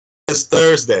is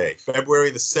Thursday,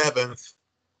 February the 7th,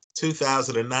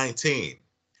 2019.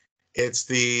 It's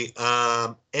the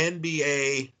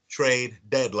NBA trade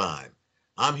deadline.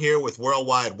 I'm here with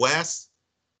Worldwide Wes.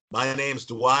 My name's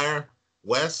Dwyer.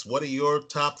 Wes, what are your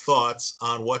top thoughts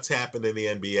on what's happened in the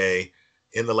NBA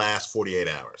in the last 48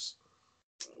 hours?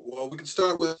 Well, we can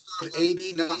start with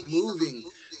AD not moving.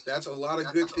 That's a lot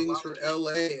of good things for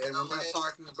LA, and we're not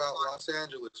talking about Los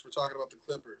Angeles. We're talking about the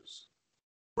Clippers.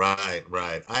 Right.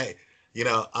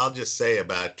 I'll just say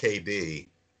about KD,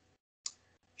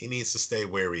 he needs to stay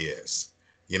where he is.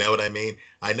 You know what I mean?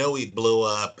 I know he blew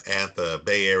up at the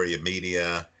Bay Area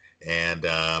media, and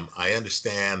I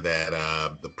understand that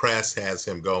the press has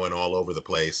him going all over the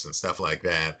place and stuff like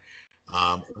that.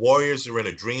 Warriors are in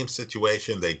a dream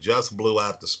situation. They just blew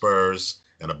out the Spurs,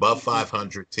 an above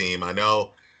 500 team. I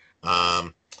know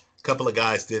a couple of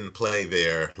guys didn't play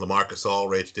there. LaMarcus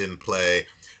Aldridge didn't play.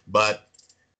 But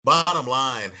bottom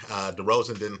line,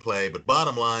 DeRozan didn't play. But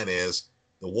bottom line is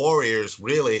the Warriors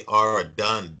really are a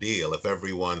done deal if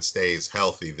everyone stays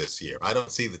healthy this year. I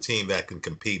don't see the team that can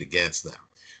compete against them.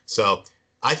 So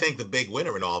I think the big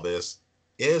winner in all this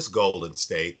is Golden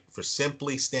State for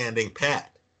simply standing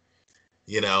pat.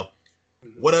 You know,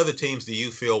 what other teams do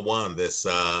you feel won this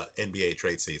NBA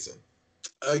trade season?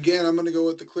 Again, I'm going to go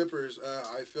with the Clippers.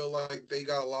 I feel like they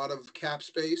got a lot of cap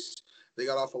space. They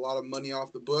got off a lot of money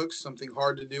off the books, something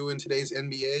hard to do in today's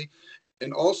NBA.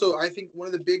 And also, I think one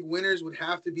of the big winners would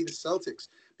have to be the Celtics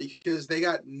because they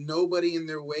got nobody in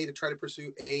their way to try to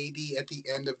pursue AD at the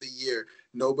end of the year.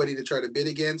 Nobody to try to bid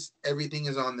against. Everything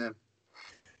is on them.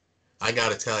 I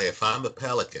got to tell you, if I'm the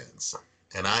Pelicans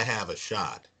and I have a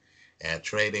shot at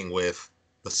trading with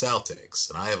the Celtics,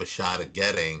 and I have a shot at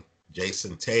getting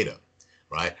Jason Tatum,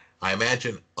 right? I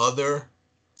imagine other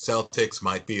Celtics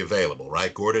might be available,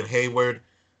 right? Gordon Hayward,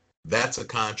 that's a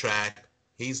contract.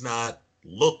 He's not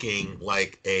looking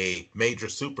like a major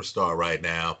superstar right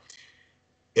now.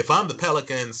 If I'm the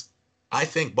Pelicans, I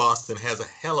think Boston has a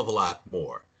hell of a lot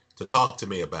more to talk to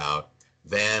me about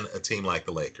than a team like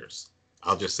the Lakers.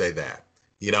 I'll just say that.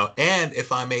 And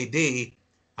if I'm AD,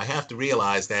 I have to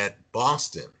realize that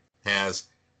Boston has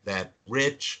that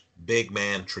rich big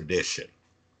man tradition.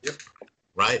 Yep.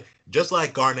 Right? Just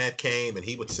like Garnett came and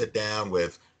he would sit down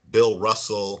with Bill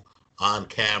Russell on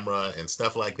camera and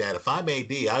stuff like that. If I'm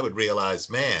AD, I would realize,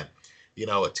 man,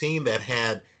 a team that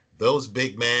had those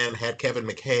big men, had Kevin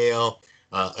McHale,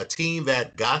 a team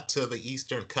that got to the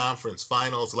Eastern Conference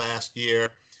Finals last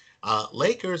year,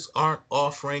 Lakers aren't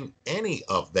offering any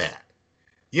of that.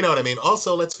 You know what I mean?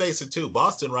 Also, let's face it, too.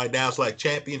 Boston right now is like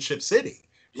championship city,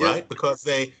 right? Yep. Because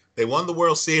they won the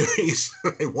World Series.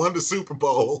 They won the Super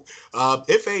Bowl.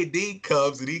 If AD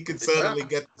comes and he can suddenly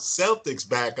get the Celtics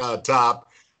back on top,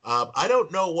 I don't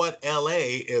know what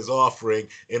L.A. is offering.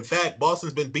 In fact,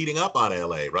 Boston's been beating up on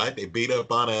L.A., right? They beat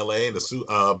up on L.A. in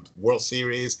the World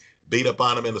Series, beat up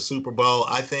on them in the Super Bowl.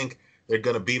 I think they're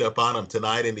going to beat up on them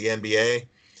tonight in the NBA.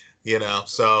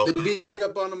 So they beat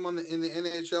up on them in the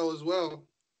NHL as well.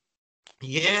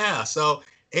 Yeah, so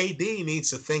AD needs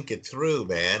to think it through,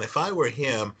 man. If I were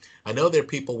him, I know there are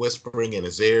people whispering in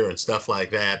his ear and stuff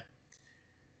like that.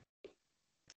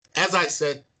 As I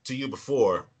said to you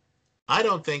before, I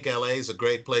don't think LA is a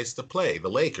great place to play, the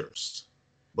Lakers,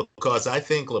 because I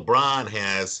think LeBron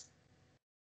has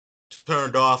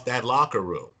turned off that locker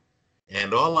room.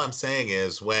 And all I'm saying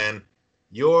is when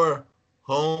your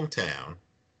hometown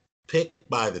picked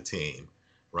by the team,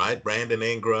 right? Brandon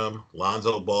Ingram,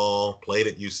 Lonzo Ball, played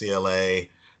at UCLA.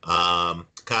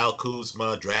 Kyle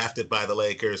Kuzma, drafted by the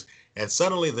Lakers. And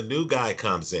suddenly the new guy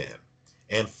comes in.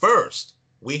 And first,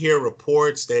 we hear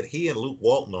reports that he and Luke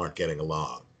Walton aren't getting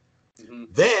along. Mm-hmm.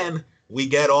 Then we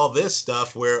get all this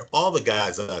stuff where all the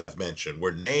guys I've mentioned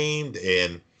were named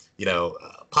in,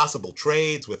 possible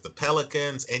trades with the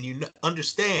Pelicans. And you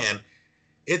understand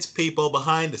it's people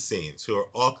behind the scenes who are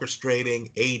orchestrating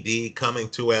AD coming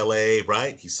to LA,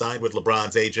 right? He signed with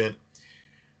LeBron's agent.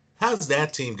 How's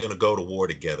that team going to go to war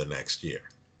together next year?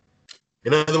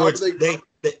 In other words, they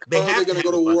have going to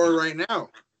go to war right now.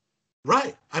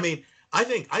 Right. I mean, I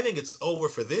think it's over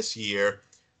for this year.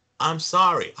 I'm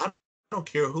sorry. I don't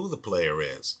care who the player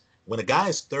is. When a guy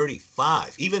is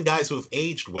 35, even guys who have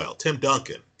aged well, Tim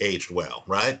Duncan aged well,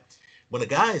 right? When a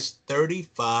guy is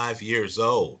 35 years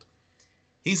old,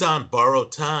 he's on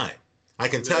borrowed time. I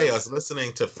can tell you, I was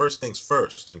listening to First Things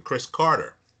First, and Chris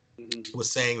Carter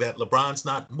was saying that LeBron's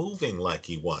not moving like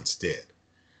he once did,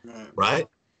 right?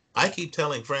 I keep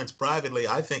telling friends privately,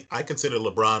 I consider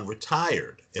LeBron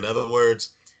retired. In other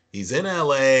words, he's in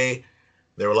LA.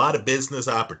 There are a lot of business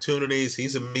opportunities.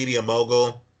 He's a media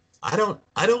mogul. I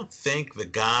don't think the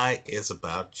guy is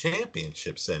about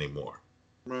championships anymore.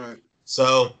 Right.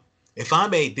 So if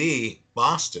I'm AD,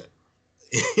 Boston,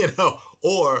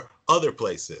 or other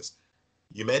places.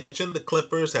 You mentioned the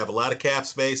Clippers have a lot of cap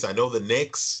space. I know the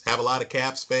Knicks have a lot of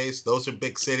cap space. Those are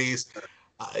big cities.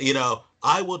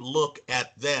 I would look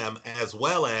at them as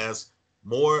well as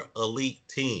more elite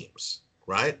teams,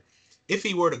 right? If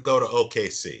he were to go to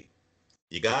OKC,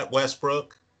 you got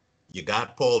Westbrook, you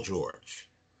got Paul George.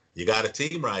 You got a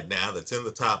team right now that's in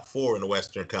the top four in the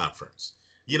Western Conference.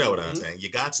 You know what I'm saying? You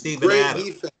got Steven Great Adams.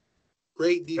 defense.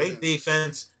 Great Great defense.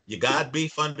 defense. You got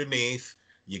beef underneath.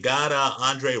 You got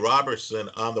Andre Robertson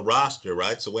on the roster,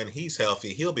 right? So when he's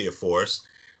healthy, he'll be a force.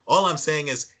 All I'm saying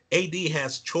is AD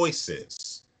has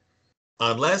choices.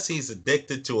 Unless he's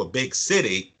addicted to a big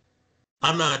city,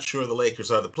 I'm not sure the Lakers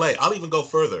are the play. I'll even go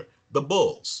further. The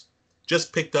Bulls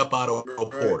just picked up Otto Right.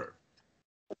 Porter.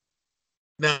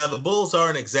 Now, the Bulls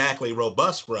aren't exactly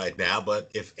robust right now, but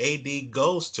if AD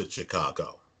goes to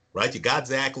Chicago, right, you got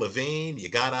Zach LaVine, you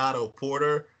got Otto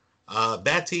Porter,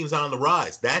 that team's on the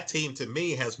rise. That team, to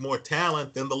me, has more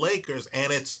talent than the Lakers,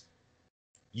 and it's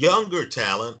younger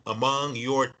talent among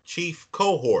your chief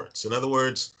cohorts. In other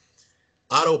words,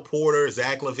 Otto Porter,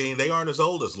 Zach LaVine, they aren't as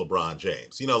old as LeBron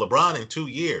James. LeBron in 2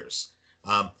 years.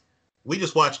 Um, we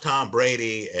just watched Tom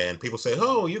Brady, and people say,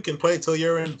 oh, you can play till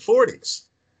you're in 40s.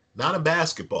 Not in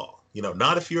basketball.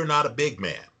 Not if you're not a big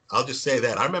man. I'll just say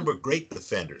that. I remember great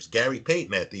defenders, Gary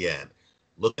Payton at the end,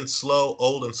 looking slow,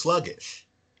 old, and sluggish.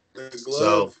 The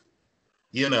So,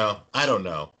 glove. I don't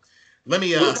know. Let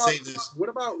me What about say this. what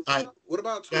about I, what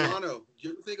about Toronto? Do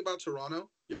you ever think about Toronto?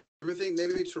 You ever think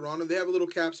maybe Toronto? They have a little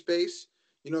cap space.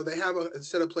 They have a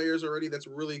set of players already that's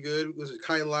really good. Was it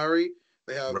Kyle Lowry?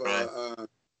 They have right.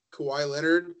 Kawhi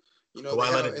Leonard. They Kawhi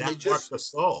have, Leonard, and they not Mark just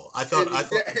Gasol. and I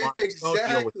thought the Mark Gasol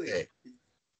deal was exactly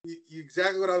big.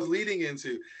 exactly what I was leading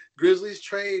into. Grizzlies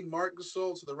trade Mark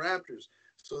Gasol to the Raptors.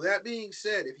 So that being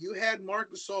said, if you had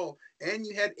Mark Gasol and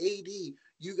you had AD,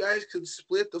 you guys could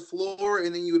split the floor,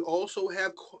 and then you would also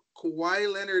have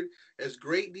Kawhi Leonard as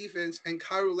great defense and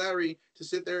Kyle Lowry to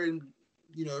sit there and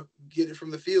get it from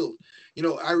the field.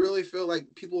 I really feel like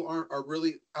people are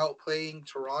really outplaying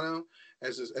Toronto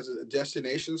as a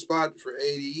destination spot for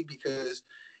AD because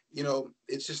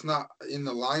it's just not in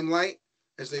the limelight.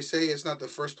 As they say, it's not the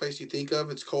first place you think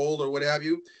of. It's cold or what have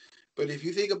you. But if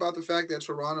you think about the fact that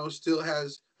Toronto still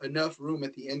has enough room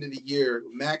at the end of the year,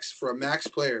 max for a max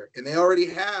player, and they already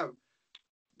have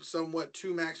somewhat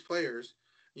two max players,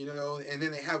 and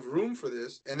then they have room for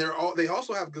this, and they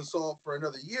also have Gasol for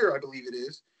another year, I believe it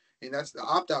is, and that's the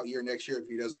opt out year next year if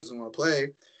he doesn't want to play.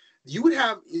 You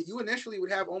initially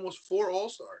would have almost four All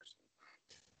Stars.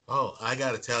 Oh, I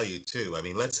got to tell you too. I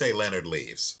mean, let's say Leonard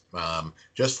leaves,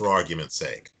 just for argument's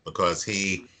sake, because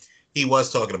he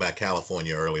was talking about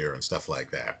California earlier and stuff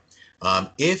like that.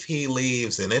 If he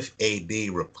leaves and if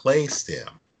AD replaced him,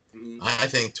 Mm-hmm. I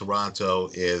think Toronto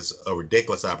is a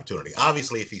ridiculous opportunity.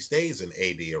 Obviously, if he stays and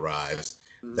AD arrives,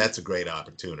 Mm-hmm. that's a great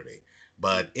opportunity.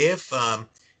 But if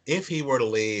he were to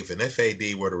leave and if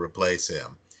AD were to replace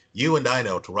him, you and I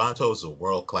know Toronto is a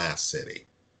world-class city.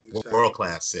 Exactly.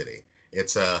 World-class city.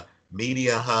 It's a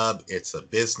media hub. It's a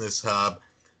business hub.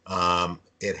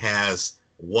 It has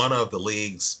one of the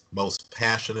league's most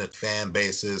passionate fan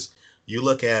bases. You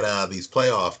look at these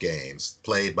playoff games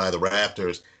played by the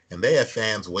Raptors, and they have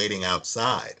fans waiting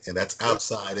outside, and that's Yep.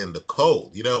 outside in the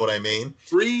cold. You know what I mean? And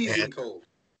Freezing cold.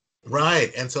 right.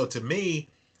 And so to me,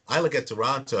 I look at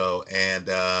Toronto,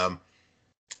 and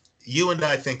you and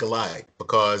I think alike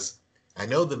because I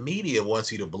know the media wants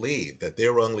you to believe that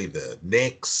they're only the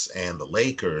Knicks and the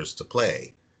Lakers to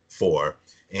play for.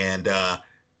 And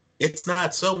it's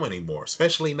not so anymore,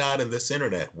 especially not in this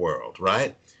internet world,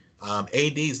 right?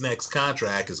 AD's next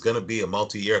contract is going to be a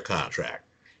multi-year contract.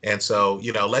 And so,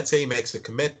 let's say he makes a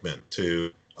commitment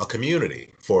to a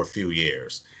community for a few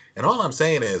years. And all I'm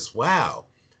saying is, wow,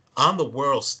 on the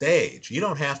world stage, you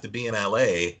don't have to be in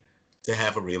LA to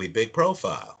have a really big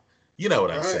profile. You know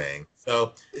what I'm Right. saying?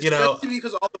 So, Especially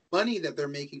because all the money that they're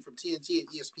making from TNT and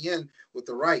ESPN with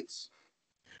the rights.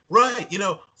 right.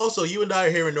 Also, you and I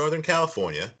are here in Northern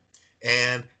California,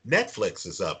 and Netflix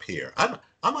is up here. I'm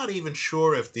not even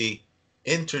sure if the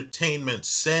entertainment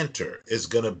center is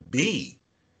going to be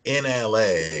in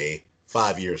LA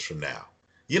 5 years from now.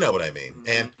 You know what I mean?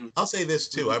 And Mm-hmm. I'll say this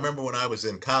too. I remember when I was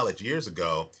in college years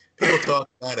ago, people talked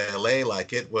about LA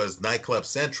like it was nightclub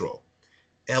central.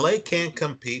 LA can't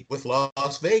compete with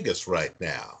Las Vegas right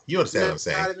now. You understand what I'm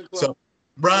saying? Not even close. So,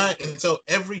 right. And so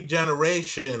every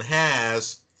generation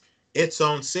has its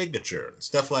own signature,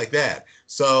 stuff like that.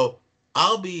 So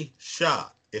I'll be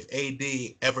shocked if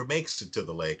AD ever makes it to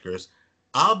the Lakers.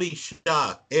 I'll be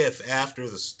shocked if after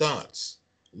the stunts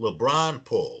LeBron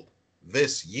pulled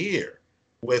this year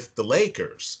with the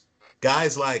Lakers,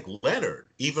 guys like Leonard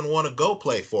even want to go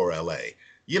play for LA.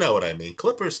 You know what I mean?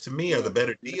 Clippers to me are the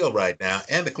better deal right now,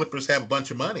 and the Clippers have a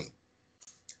bunch of money.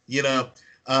 You know,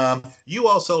 you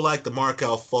also like the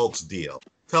Markel Fultz deal.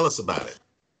 Tell us about it.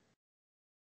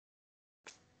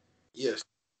 Yes.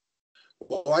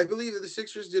 Well, I believe that the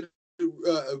Sixers did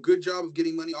a good job of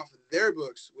getting money off of their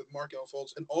books with Markel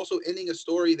Fultz, and also ending a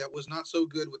story that was not so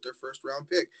good with their first round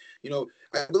pick.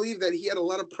 I believe that he had a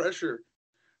lot of pressure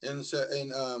in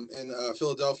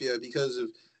Philadelphia because of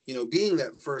being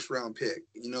that first round pick.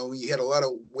 He had a lot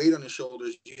of weight on his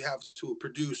shoulders. You have to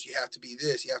produce. You have to be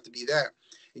this. You have to be that.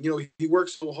 And he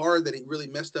worked so hard that he really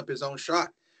messed up his own shot,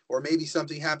 or maybe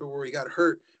something happened where he got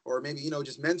hurt, or maybe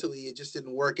just mentally it just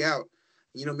didn't work out.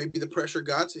 Maybe the pressure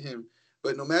got to him.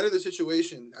 But no matter the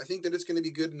situation, I think that it's going to be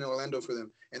good in Orlando for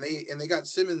them. And they got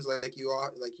Simmons, like you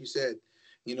said.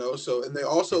 So, and they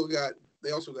also got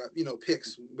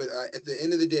picks. But at the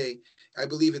end of the day, I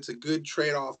believe it's a good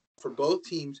trade-off for both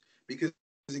teams because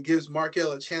it gives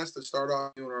Markel a chance to start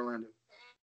off in Orlando.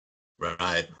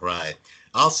 Right.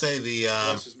 I'll say the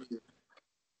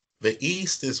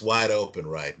East is wide open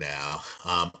right now.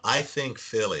 I think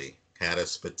Philly had a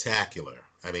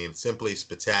simply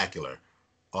spectacular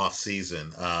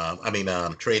off-season.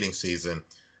 Trading season.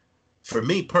 For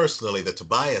me personally, the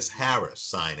Tobias Harris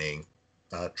signing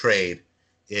trade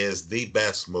is the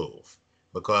best move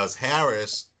because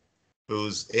Harris,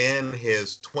 who's in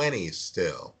his 20s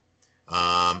still,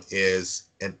 is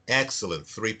an excellent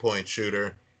three-point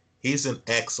shooter. He's an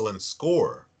excellent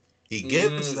scorer. He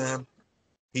gives them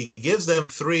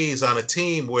threes on a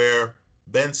team where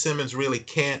Ben Simmons really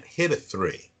can't hit a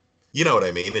three. You know what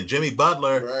I mean? And Jimmy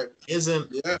Butler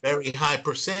isn't very high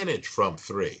percentage from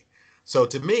three. So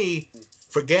to me,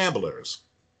 for gamblers,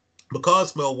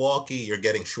 because Milwaukee, you're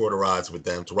getting shorter odds with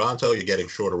them. Toronto, you're getting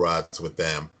shorter odds with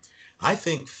them. I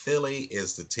think Philly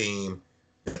is the team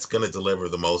that's going to deliver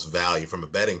the most value from a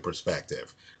betting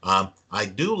perspective. I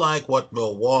do like what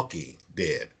Milwaukee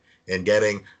did in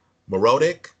getting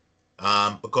Morotic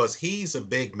because he's a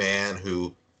big man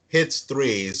who hits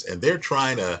threes, and they're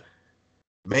trying to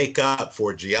make up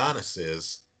for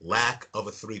Giannis's lack of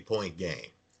a three-point game,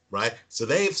 right? So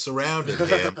they've surrounded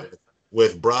him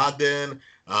with Brogdon.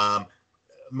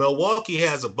 Milwaukee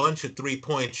has a bunch of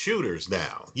three-point shooters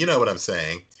now. You know what I'm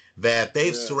saying? That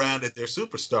they've surrounded their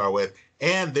superstar with,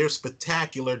 and they're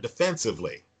spectacular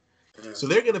defensively. Yeah. So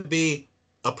they're going to be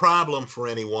a problem for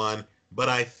anyone, but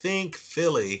I think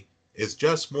Philly is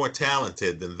just more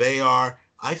talented than they are.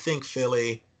 I think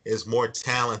Philly is more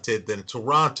talented than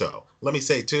Toronto. Let me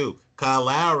say, too, Kyle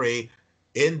Lowry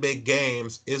in big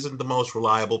games isn't the most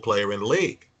reliable player in the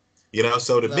league.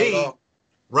 So to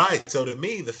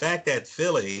me, the fact that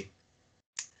Philly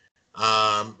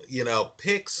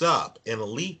picks up an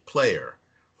elite player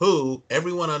who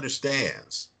everyone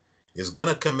understands is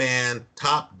going to command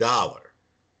top dollar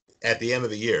at the end of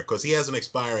the year because he has an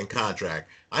expiring contract.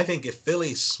 I think if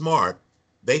Philly's smart,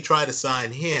 they try to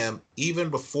sign him even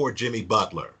before Jimmy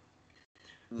Butler.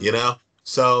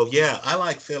 So, yeah, I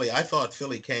like Philly. I thought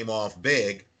Philly came off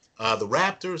big. The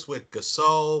Raptors with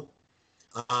Gasol,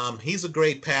 he's a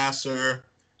great passer.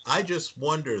 I just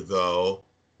wonder, though,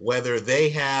 whether they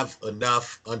have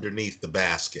enough underneath the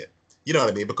basket. You know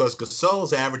what I mean? Because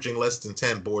Gasol's averaging less than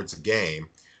 10 boards a game.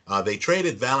 They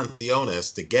traded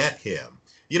Valanciunas to get him.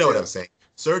 You know what I'm saying?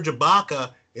 Serge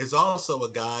Ibaka is also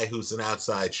a guy who's an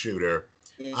outside shooter.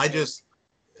 Mm-hmm.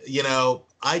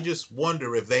 I just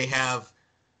wonder if they have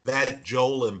that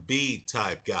Joel Embiid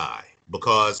type guy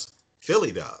because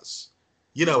Philly does.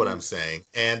 You know what I'm saying?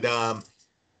 And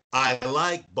I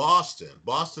like Boston.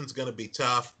 Boston's going to be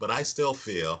tough, but I still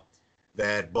feel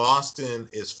that Boston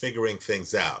is figuring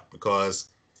things out because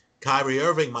Kyrie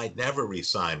Irving might never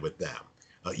re-sign with them.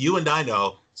 You and I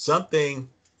know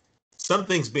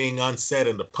something's being unsaid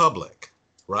in the public,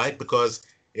 right? Because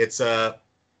it's a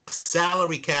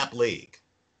salary cap league.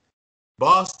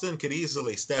 Boston could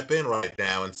easily step in right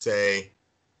now and say,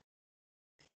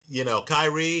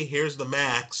 Kyrie, here's the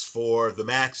max for the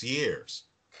max years.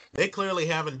 They clearly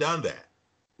haven't done that.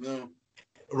 No.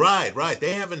 Right.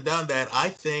 They haven't done that. I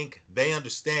think they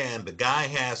understand the guy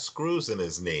has screws in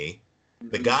his knee.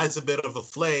 The guy's a bit of a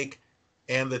flake,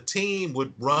 and the team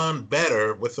would run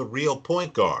better with a real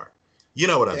point guard. You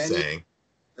know what I'm saying?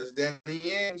 That's Danny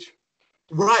Ainge.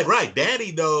 Right.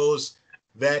 Danny knows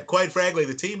that, quite frankly,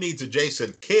 the team needs a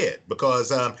Jason Kidd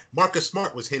because Marcus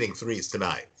Smart was hitting threes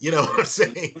tonight. You know what I'm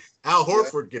saying? Al Yeah.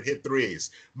 Horford could hit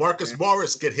threes. Marcus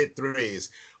Morris could hit threes.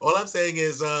 All I'm saying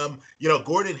is,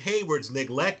 Gordon Hayward's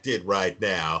neglected right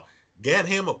now. Get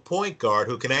him a point guard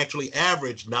who can actually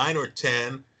average 9 or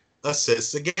 10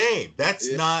 assists a game.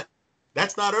 Yeah.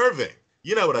 That's not Irving.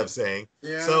 You know what I'm saying?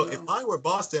 Yeah, I So if know. I were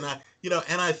Boston,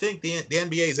 and I think the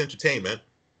NBA is entertainment.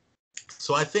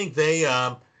 So I think they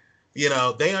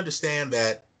understand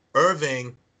that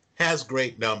Irving has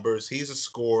great numbers. He's a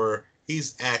scorer.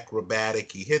 He's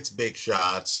acrobatic. He hits big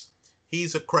shots.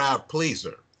 He's a crowd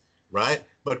pleaser, right?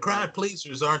 But crowd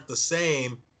pleasers aren't the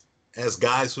same as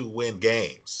guys who win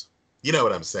games. You know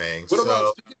what I'm saying? What about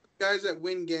So, speaking of guys that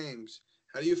win games?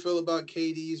 How do you feel about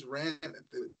KD's rant?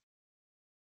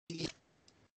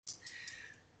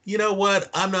 you know what?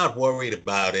 I'm not worried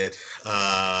about it.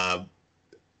 I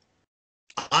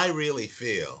really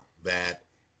feel that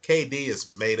KD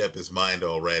has made up his mind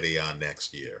already on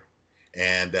next year.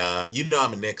 And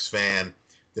I'm a Knicks fan.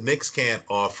 The Knicks can't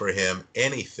offer him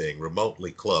anything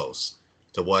remotely close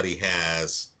to what he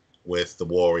has with the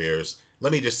Warriors.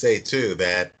 Let me just say, too,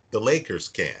 that the Lakers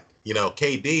can't.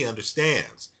 KD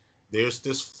understands there's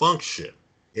dysfunction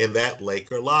in that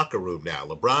Laker locker room now.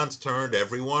 LeBron's turned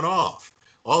everyone off.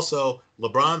 Also,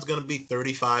 LeBron's going to be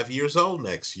 35 years old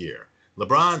next year.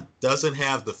 LeBron doesn't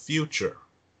have the future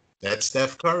that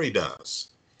Steph Curry does.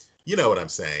 You know what I'm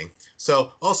saying?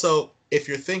 So also, if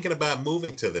you're thinking about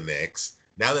moving to the Knicks,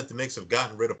 now that the Knicks have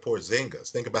gotten rid of Porzingis,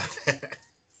 think about that.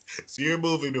 So you're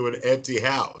moving to an empty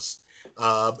house.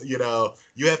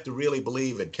 You have to really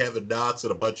believe in Kevin Knox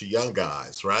and a bunch of young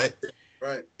guys, right?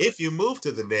 Right. If you move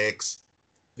to the Knicks,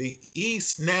 the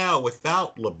East now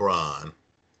without LeBron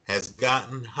has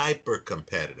gotten hyper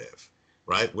competitive,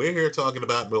 right? We're here talking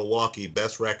about Milwaukee,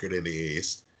 best record in the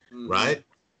East, right?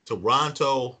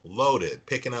 Toronto loaded,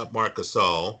 picking up Marc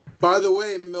Gasol. By the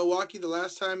way, Milwaukee, the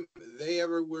last time they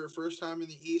ever were first time in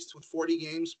the East with 40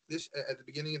 games this at the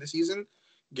beginning of the season,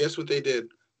 guess what they did?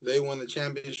 They won the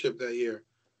championship that year.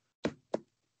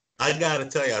 I got to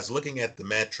tell you, I was looking at the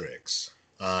metrics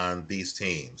on these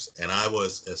teams, and I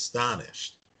was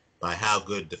astonished by how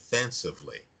good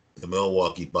defensively the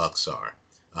Milwaukee Bucks are.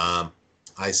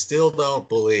 I still don't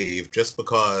believe, just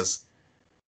because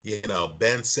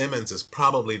Ben Simmons is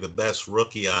probably the best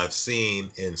rookie I've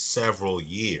seen in several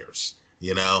years,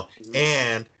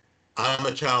 and I'm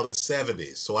a child of the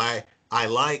 70s. So I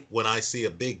like when I see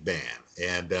a big man,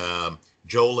 and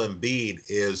Joel Embiid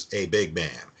is a big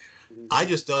man. I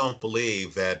just don't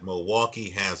believe that Milwaukee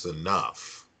has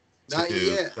enough Not to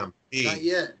yet. compete. Not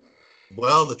yet.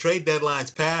 Well, the trade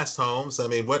deadline's passed, Holmes. I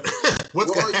mean, what's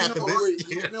going to happen this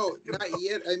year? No, not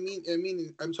yet. I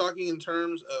mean, I'm talking in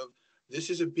terms of this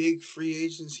is a big free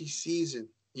agency season.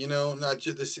 Not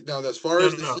just this. Now, as far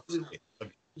as the season,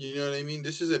 you know what I mean.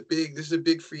 This is a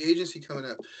big free agency coming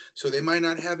up. So they might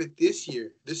not have it this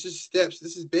year. This is steps.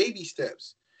 This is baby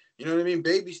steps. You know what I mean?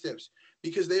 Baby steps.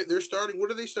 Because they're starting.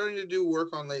 What are they starting to do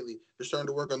work on lately? They're starting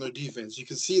to work on their defense. You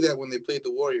can see that when they played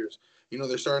the Warriors.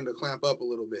 They're starting to clamp up a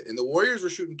little bit. And the Warriors were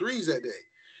shooting threes that day.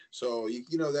 So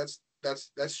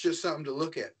that's just something to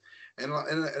look at. And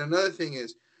another thing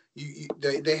is,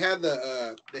 they had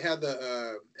the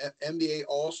NBA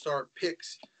All-Star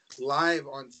picks live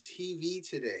on TV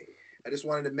today. I just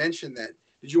wanted to mention that.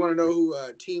 Did you want to know who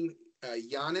Team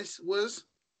Giannis was?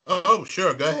 Oh,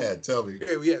 sure. Go ahead. Tell me.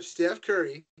 Okay, we have Steph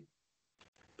Curry,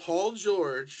 Paul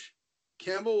George,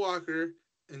 Kemba Walker,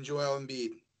 and Joel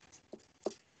Embiid.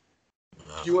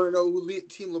 Do you want to know who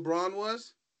Team LeBron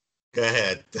was? Go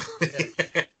ahead.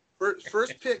 Yeah.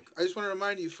 First pick, I just want to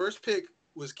remind you, first pick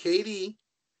was KD.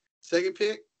 Second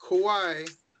pick, Kyrie,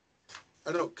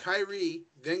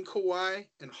 then Kawhi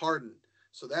and Harden.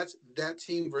 So that's that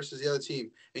team versus the other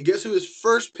team. And guess who his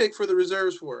first pick for the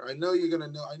reserves for? I know you're going to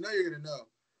know.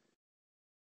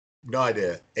 No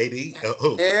idea. AD?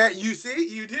 Who? And you see,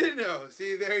 you did know.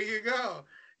 See, there you go.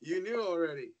 You knew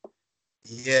already.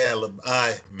 Yeah,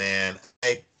 let's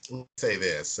say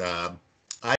this. I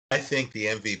think the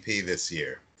MVP this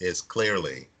year is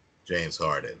clearly James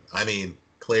Harden. I mean,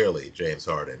 clearly James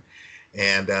Harden.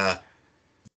 And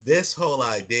this whole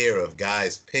idea of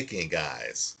guys picking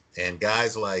guys and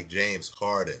guys like James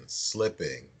Harden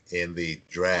slipping in the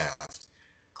draft,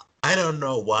 I don't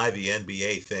know why the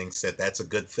NBA thinks that that's a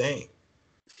good thing.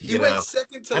 He went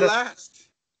second to last.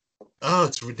 Oh,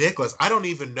 it's ridiculous. I don't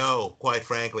even know, quite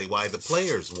frankly, why the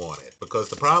players want it, because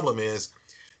the problem is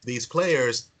these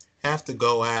players have to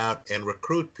go out and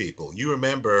recruit people. You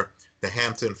remember the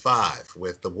Hampton Five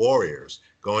with the Warriors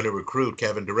going to recruit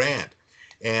Kevin Durant.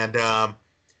 And,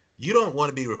 you don't want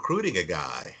to be recruiting a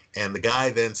guy and the guy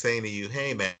then saying to you,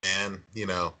 hey, man,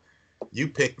 you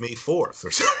picked me fourth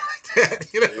or something like that.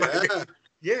 What I mean?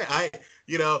 Yeah. Yeah,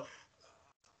 you know,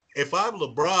 if I'm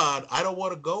LeBron, I don't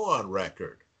want to go on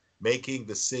record making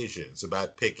decisions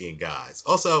about picking guys.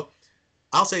 Also,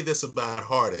 I'll say this about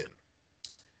Harden.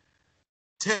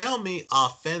 Tell me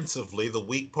offensively the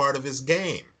weak part of his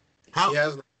game. He How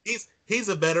has. he's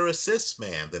a better assist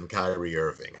man than Kyrie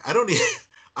Irving. I don't even,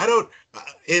 I don't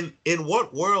in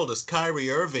what world does Kyrie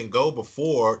Irving go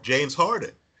before James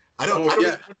Harden? Oh I don't yeah.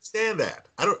 even understand that.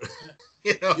 I don't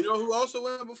you know You know who also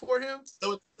went before him?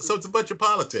 so it's a bunch of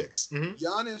politics.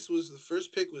 Giannis was the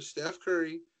first pick was Steph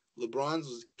Curry. LeBron's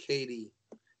was KD.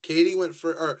 KD went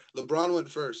first, or LeBron went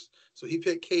first. So he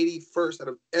picked KD first out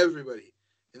of everybody.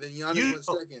 And then Giannis You went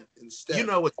second and you Steph.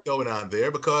 know what's going on there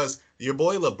because your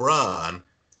boy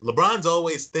LeBron's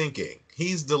always thinking.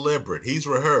 He's deliberate. He's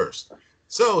rehearsed.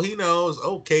 So he knows,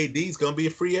 oh, KD's going to be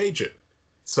a free agent.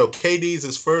 So KD's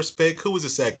his first pick. Who was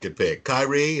his second pick?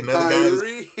 Kyrie, another guy who's,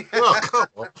 Kyrie. oh, come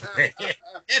on, man.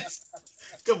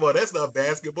 Come on, that's not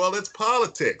basketball. That's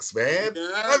politics, man.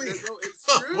 Yeah, I mean, no, it's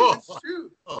come true. on. It's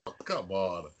true. Oh, come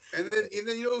on. And then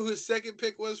you know who his second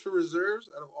pick was for reserves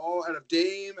out of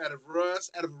Dame, out of Russ,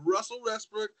 out of Russell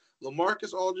Westbrook,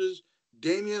 LaMarcus Aldridge,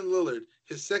 Damian Lillard.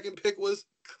 His second pick was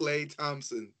Klay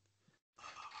Thompson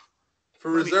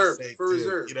for Let me just reserve. say, For too,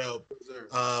 reserve. For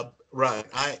reserve.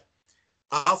 right.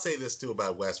 I'll say this, too,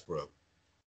 about Westbrook.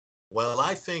 Well,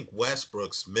 I think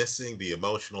Westbrook's missing the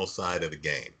emotional side of the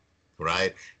game,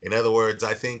 right? In other words,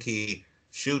 I think he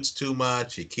shoots too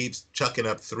much. He keeps chucking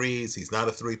up threes. He's not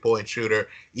a three-point shooter,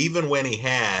 even when he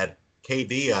had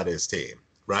KD on his team,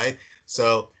 right?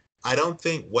 So I don't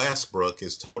think Westbrook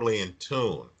is totally in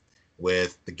tune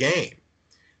with the game.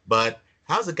 But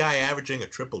how's a guy averaging a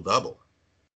triple-double?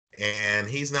 And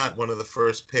he's not one of the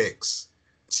first picks.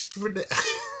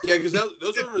 Yeah, because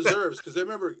those are reserves. Because I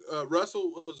remember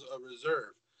Russell was a reserve.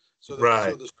 So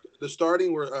Right. the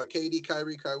starting were KD,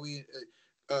 Kyrie,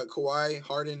 Kawhi,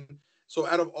 Harden. So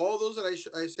out of all those that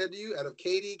I said to you, out of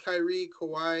KD, Kyrie,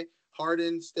 Kawhi,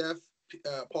 Harden, Steph,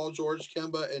 Paul George,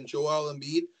 Kemba, and Joel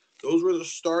Embiid, those were the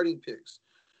starting picks.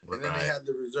 And then they Right. had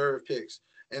the reserve picks.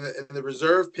 And the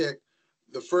reserve pick,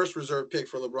 the first reserve pick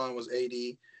for LeBron was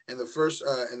AD, and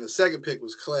the second pick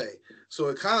was Clay. So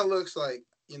it kind of looks like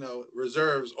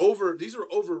reserves over. These are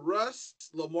over Russ,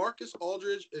 LaMarcus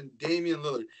Aldridge, and Damian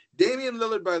Lillard. Damian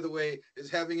Lillard, by the way, is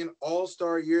having an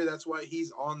all-star year. That's why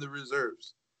he's on the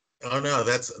reserves. Oh no,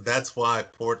 that's why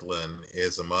Portland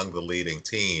is among the leading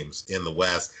teams in the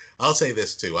West. I'll say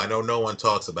this too. I know no one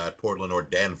talks about Portland or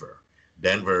Denver.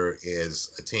 Denver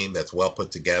is a team that's well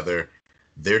put together.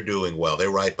 They're doing well. They're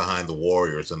right behind the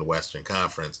Warriors in the Western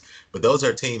Conference. But those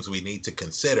are teams we need to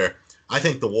consider. I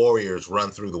think the Warriors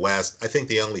run through the West. I think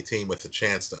the only team with a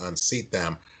chance to unseat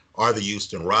them are the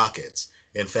Houston Rockets.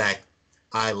 In fact,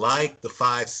 I like the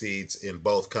 5 seeds in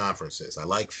both conferences. I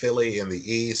like Philly in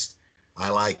the East. I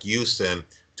like Houston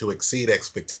to exceed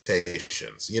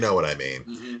expectations. You know what I mean?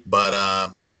 Mm-hmm. But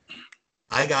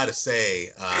I got to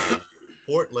say,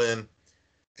 Portland,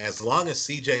 as long as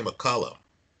CJ McCollum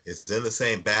is in the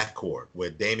same backcourt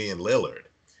with Damian Lillard,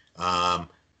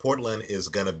 Portland is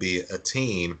going to be a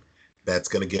team that's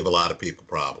going to give a lot of people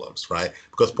problems, right?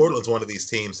 Because Portland's one of these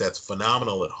teams that's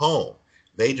phenomenal at home.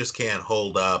 They just can't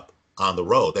hold up on the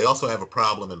road. They also have a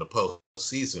problem in the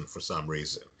postseason for some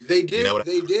reason. They You know did. what?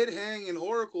 They did hang in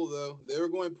Oracle though. They were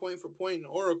going point for point in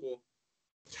Oracle.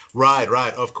 Right,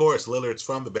 right. Of course, Lillard's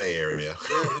from the Bay Area.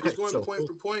 Yeah, he was going So, point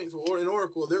for point in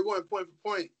Oracle. They're going point for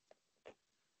point.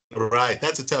 right,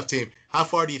 that's a tough team. How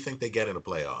far do you think they get in the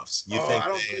playoffs? You Oh, think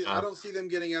they? I don't see them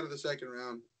getting out of the second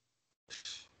round.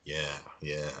 Yeah,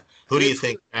 yeah. Who And do you it's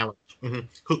think challenge?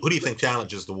 Who do you think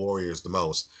challenges the Warriors the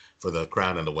most for the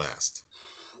crown in the West?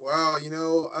 wow.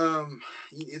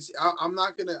 I'm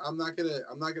not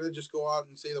gonna just go out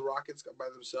and say the Rockets by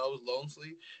themselves,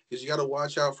 lonely, because you got to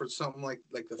watch out for something like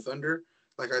the Thunder.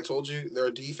 Like I told you, their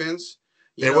defense.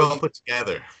 You They're know, well you, put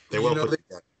together. They're you well know put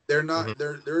together. they're Hmm. not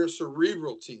they're a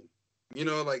cerebral team.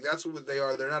 Like that's what they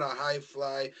are. They're not a high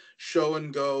fly show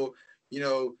and go. You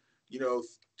know,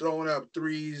 throwing up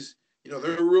threes.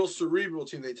 They're a real cerebral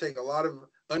team. They take a lot of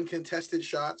uncontested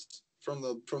shots from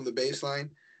the baseline.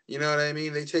 You know what I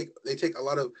mean? They take a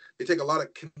lot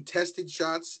of contested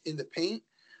shots in the paint.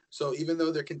 So even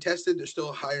though they're contested, they're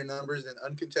still higher numbers than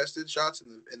uncontested shots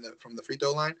in the from the free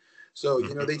throw line. So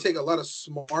they Hmm. take a lot of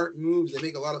smart moves. They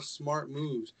make a lot of smart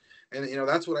moves, and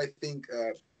that's what I think.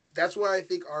 That's why I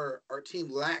think our team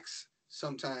lacks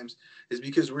sometimes is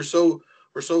because we're so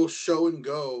show and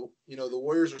go. The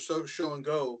Warriors are so show and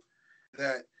go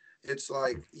that It's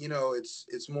like,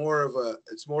 it's more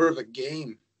of a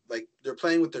game. Like they're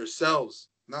playing with themselves.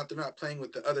 They're not playing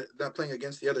with not playing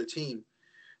against the other team.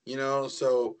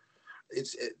 So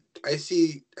it's it, I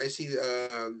see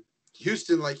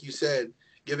Houston, like you said,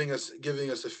 giving us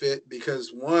a fit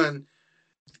because one,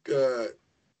 uh,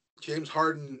 James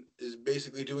Harden is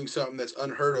basically doing something that's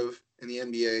unheard of in the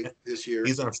NBA this year,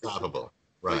 He's unstoppable,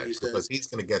 like right? you said. Because he's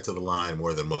going to get to the line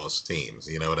more than most teams.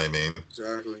 You know what I mean?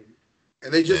 Exactly.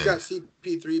 And they just And got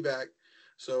CP3 back,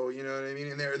 so you know what I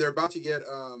mean. And they're about to get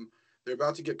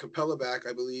Capella back,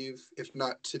 I believe, if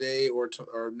not today or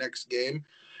next game.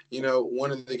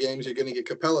 One of the games you're going to get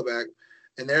Capella back,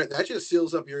 and that just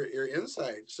seals up your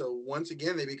inside. So once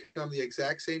again, they become the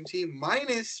exact same team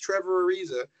minus Trevor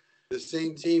Ariza, the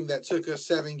same team that took us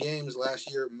 7 games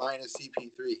last year minus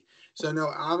CP3. So no,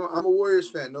 I'm a Warriors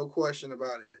fan, no question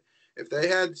about it. If they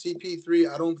had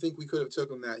CP3, I don't think we could have took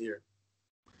them that year.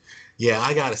 yeah,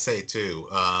 I got to say too,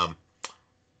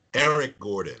 Eric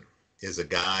Gordon is a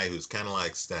guy who's kind of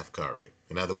like Steph Curry.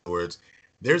 In other words,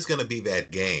 there's going to be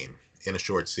that game in a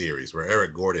short series where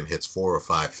Eric Gordon hits 4 or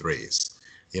 5 threes.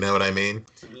 You know what I mean?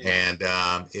 Mm-hmm.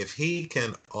 And if he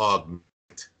can augment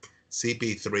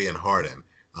CP3 and Harden,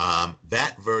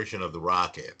 that version of the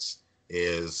Rockets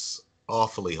is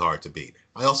awfully hard to beat.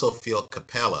 I also feel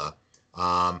Capella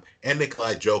and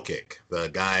Nikolai Jokic, the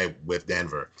guy with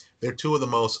Denver, they're two of the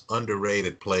most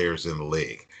underrated players in the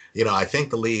league. I think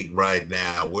the league right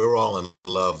now, we're all in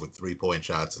love with 3-point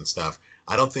shots and stuff.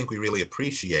 I don't think we really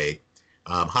appreciate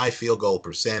high field goal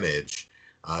percentage,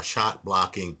 shot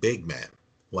blocking big men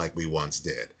like we once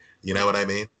did. You know what I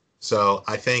mean? So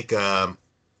I think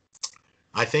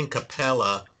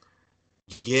Capella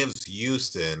gives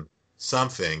Houston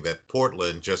something that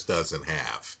Portland just doesn't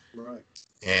have. Right.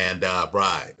 And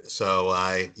right. So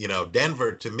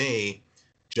Denver to me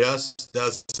just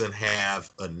doesn't have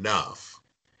enough.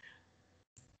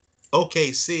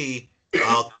 OKC,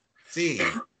 I'll see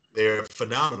they're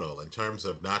phenomenal in terms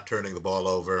of not turning the ball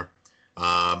over.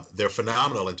 They're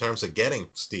phenomenal in terms of getting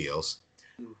steals.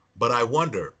 But I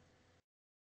wonder,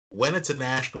 when it's a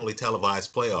nationally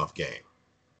televised playoff game,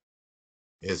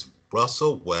 is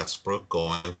Russell Westbrook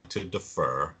going to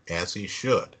defer, as he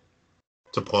should,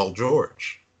 to Paul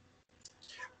George?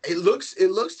 It looks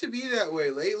to be that way.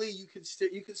 Lately, you could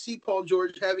see Paul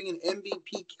George having an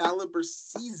MVP caliber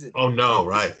season. Oh no,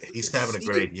 right. You He's can having a see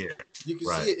it. great year. You can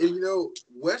see Right. it. And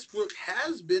Westbrook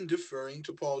has been deferring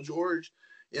to Paul George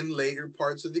in later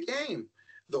parts of the game.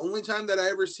 The only time that I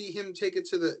ever see him take it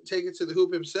to the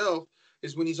hoop himself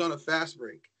is when he's on a fast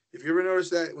break. If you ever notice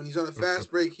that when he's on a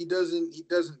fast break, he doesn't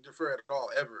defer at all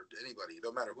ever to anybody,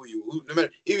 no matter no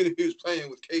matter, even if he was playing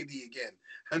with KD again.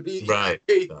 I mean, Right.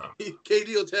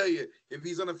 KD will tell you if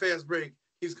he's on a fast break,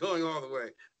 he's going all the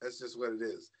way. That's just what it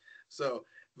is. So,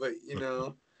 but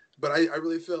I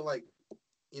really feel like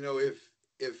if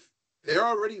they're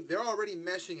already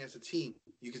meshing as a team,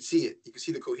 you can see it. You can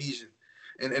see the cohesion,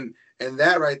 and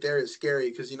that right there is scary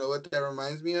because you know what that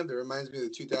reminds me of? That reminds me of the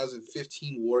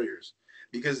 2015 Warriors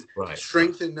because Right.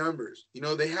 strength in numbers.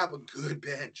 They have a good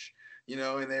bench.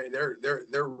 And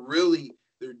they're really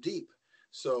they're deep.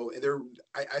 So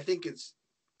I think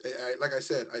like I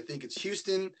said, I think it's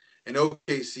Houston and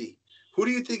OKC. Who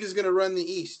do you think is going to run the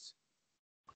East?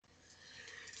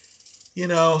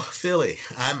 Philly.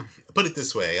 I'm put it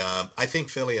this way. I think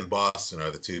Philly and Boston are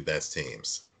the two best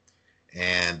teams,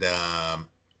 and I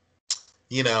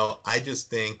just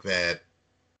think that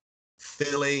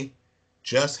Philly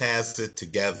just has it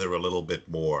together a little bit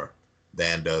more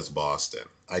than does Boston.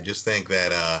 I just think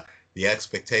that the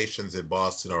expectations in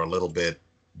Boston are a little bit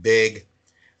big.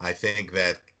 I think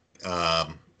that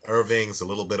Irving's a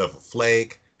little bit of a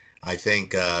flake. I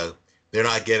think they're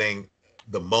not getting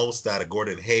the most out of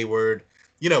Gordon Hayward.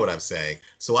 You know what I'm saying?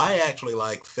 So I actually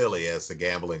like Philly as the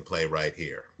gambling play right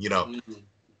here. Mm-hmm.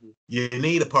 You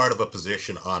need a part of a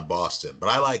position on Boston, but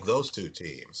I like those two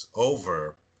teams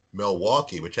over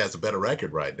Milwaukee, which has a better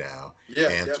record right now, Yeah,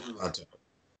 and definitely. Toronto.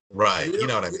 And Right. You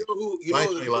know what I you mean? know who So I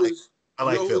actually like I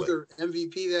like who was Philly. their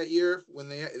MVP that year when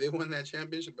they won that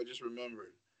championship? I just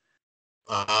remembered.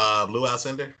 Lou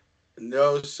Alcindor.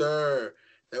 No, sir.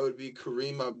 That would be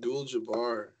Kareem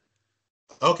Abdul-Jabbar.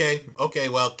 Okay, okay.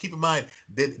 Well, keep in mind,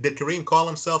 did Kareem call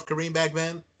himself Kareem back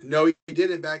then? No, he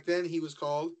didn't back then. He was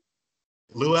called.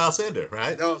 Lou Alcindor,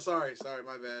 right? No, sorry,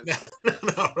 my bad.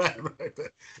 No, right.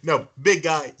 No, big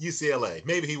guy, UCLA.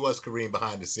 Maybe he was Kareem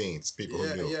behind the scenes. People who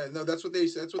Yeah, knew. yeah. No, that's what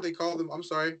they called him. I'm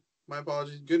sorry. My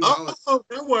apologies. Good knowledge. Oh,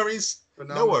 no worries. No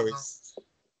Phenomenal worries.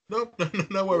 knowledge.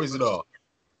 No worries at all.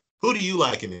 Who do you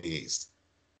like in the East?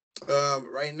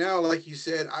 Right now, like you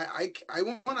said, I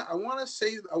want to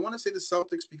say the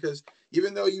Celtics because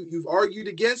even though you've argued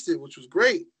against it, which was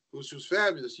great, which was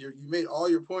fabulous, you made all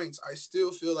your points. I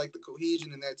still feel like the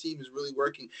cohesion in that team is really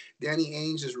working. Danny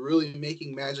Ainge is really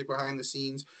making magic behind the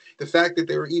scenes. The fact that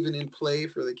they were even in play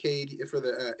for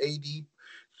the AD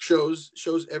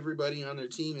shows everybody on their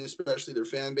team and especially their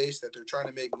fan base that they're trying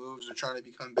to make moves, they're trying to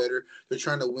become better, they're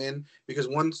trying to win because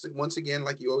once again,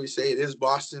 like you always say, it is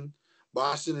Boston.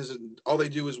 Boston is all they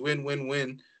do is win, win,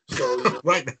 win. So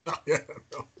Right now, yeah.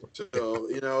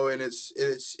 and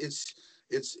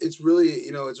it's really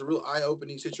it's a real eye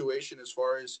opening situation as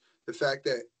far as the fact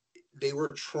that they were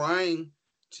trying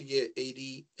to get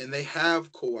AD and they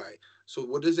have Kawhi. So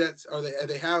what does that?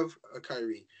 They have a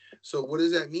Kyrie? So what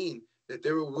does that mean? That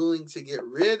they were willing to get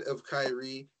rid of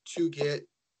Kyrie to get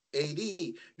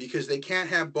AD because they can't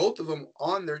have both of them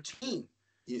on their team.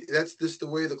 That's just the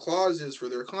way the clause is for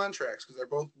their contracts because they're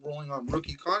both rolling on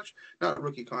not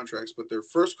rookie contracts, but their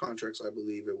first contracts, I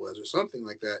believe it was, or something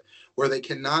like that, where they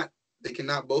cannot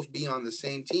both be on the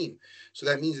same team. So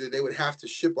that means that they would have to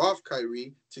ship off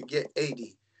Kyrie to get AD.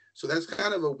 So that's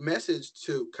kind of a message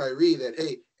to Kyrie that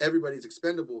hey, everybody's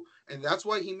expendable, and that's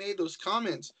why he made those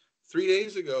comments 3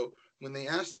 days ago when they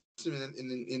asked him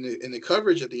in the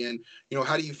coverage at the end.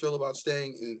 How do you feel about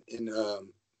staying in a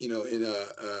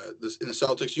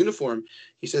Celtics uniform?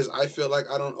 He says, I feel like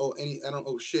I don't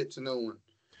owe shit to no one.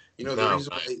 The No,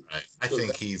 reason right, why. right. I So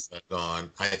think that, he's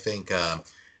gone. I think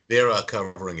they're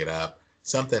covering it up.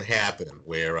 Something happened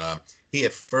where he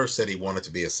at first said he wanted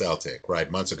to be a Celtic, right,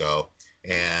 months ago.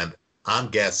 And I'm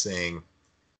guessing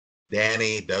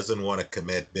Danny doesn't want to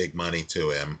commit big money to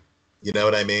him. You know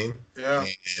what I mean? yeah,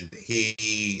 And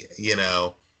he's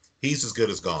as good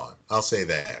as gone. I'll say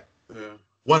that. yeah.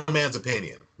 One man's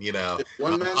opinion.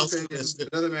 One man's I'll say this. opinion,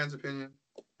 another man's opinion.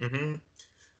 Hmm.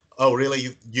 Oh,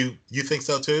 really? You think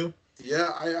so too? Yeah,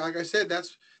 like I said,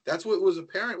 that's what was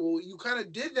apparent. Well, you kind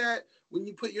of did that when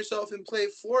you put yourself in play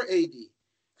for AD,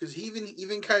 because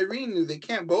even Kyrie knew they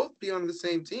can't both be on the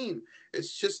same team.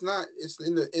 It's just not. It's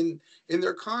in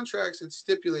their contracts. It's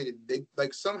stipulated they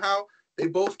like somehow they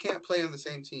both can't play on the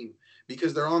same team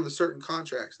because they're on the certain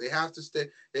contracts. They have to stay.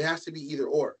 They have to be either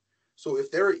or. So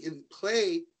if they're in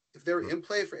play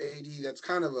for AD, that's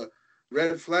kind of a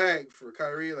red flag for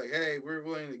Kyrie. Like, hey, we're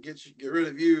willing to get rid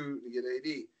of you to get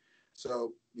AD.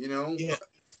 So, Yeah.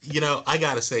 I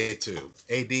gotta say it too.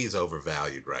 AD's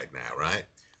overvalued right now, right?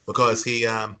 yeah. Because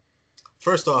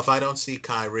first off, I don't see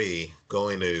Kyrie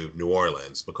going to New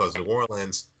Orleans because New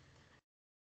Orleans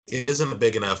isn't a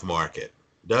big enough market.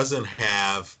 Doesn't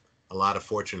have a lot of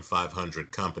Fortune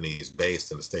 500 companies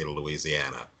based in the state of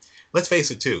Louisiana. Let's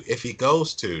face it too. If he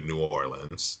goes to New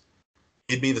Orleans,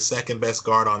 he'd be the second best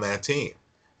guard on that team.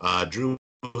 Drew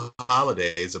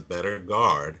Holiday is a better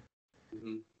guard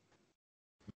Mm-hmm.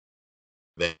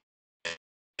 than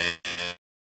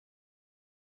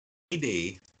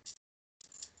AD.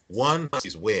 One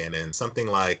he's win and something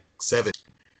like seven.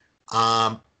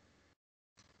 Um,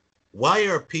 why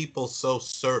are people so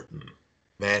certain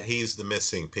that he's the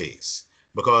missing piece?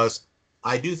 Because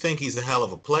I do think he's a hell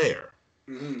of a player,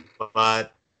 Mm-hmm.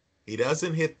 but he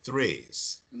doesn't hit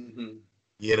threes. Mm-hmm.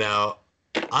 You know,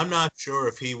 I'm not sure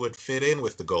if he would fit in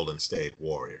with the Golden State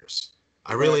Warriors.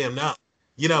 I Right. really am not.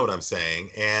 You know what I'm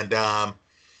saying? And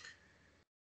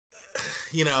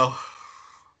you know,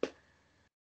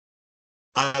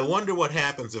 I wonder what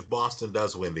happens if Boston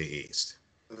does win the East.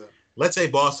 Uh, Let's say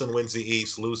Boston wins the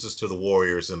East, loses to the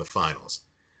Warriors in the finals.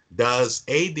 Does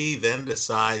AD then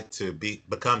decide to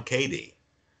become KD?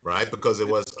 Right? Because it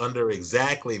was under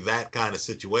exactly that kind of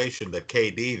situation that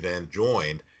KD then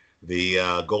joined the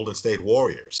Golden State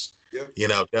Warriors. yep.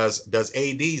 Does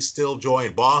AD still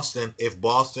join Boston if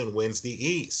Boston wins the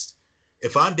East?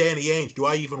 If I'm Danny Ainge, do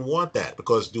I even want that?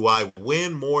 Because do I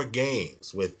win more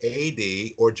games with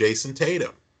AD or Jason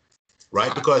Tatum?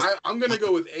 Right? Because I'm gonna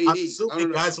go with I'm AD. I assuming don't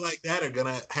know. guys like that are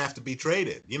gonna have to be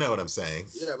traded. You know what I'm saying?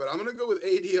 Yeah, but I'm gonna go with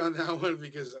AD on that one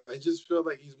because I just feel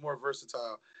like he's more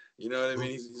versatile. You know what I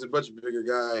mean? He's a much bigger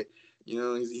guy. He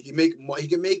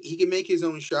can make his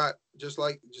own shot just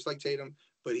like Tatum,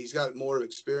 but he's got more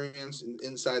experience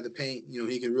inside the paint.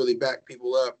 He can really back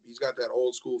people up. He's got that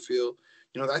old school feel.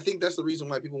 I think that's the reason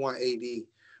why people want AD.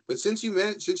 But since you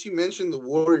mentioned the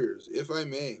Warriors, if I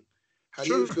may, how do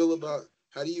you Sure. feel about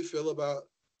how do you feel about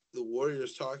the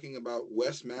Warriors talking about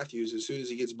Wes Matthews as soon as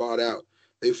he gets bought out?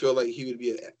 They feel like he would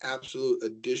be an absolute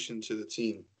addition to the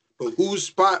team. But whose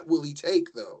spot will he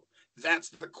take, though? That's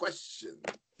the question.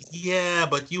 Yeah,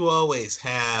 but you always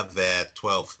have that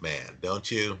 12th man, don't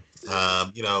you? Yeah.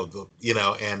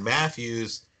 And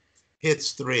Matthews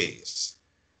hits threes.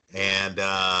 And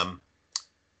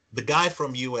the guy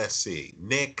from USC,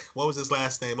 Nick, what was his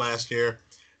last name last year?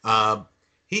 Um,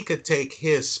 he could take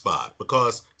his spot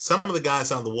because some of the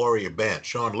guys on the Warrior bench,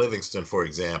 Sean Livingston, for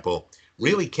example,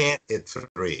 really can't hit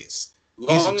threes. He's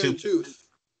a Long in two, the tooth.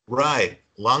 right,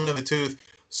 long in the tooth.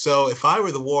 So if I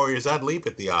were the Warriors, I'd leap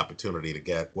at the opportunity to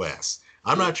get Wes.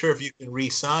 I'm Yeah. not sure if you can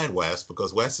re-sign Wes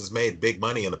because Wes has made big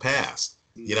money in the past.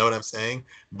 You know what I'm saying?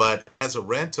 But as a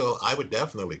rental, I would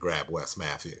definitely grab Wes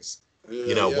Matthews.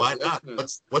 Yeah, Why not? definitely.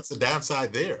 What's the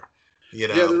downside there? You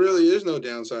Yeah, there know, really is no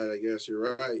downside, I guess.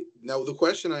 You're right. Now, the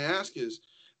question I ask is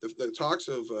the talks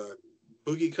of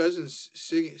Boogie Cousins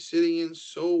sitting in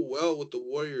so well with the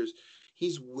Warriors,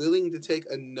 he's willing to take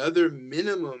another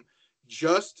minimum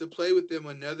just to play with them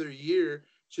another year,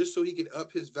 just so he can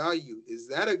up his value. Is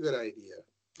that a good idea?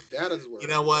 That is you where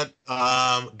know I'm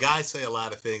at. what? Guys say a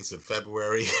lot of things in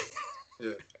February.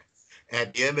 Yeah.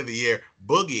 At the end of the year,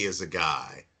 Boogie is a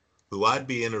guy who I'd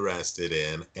be interested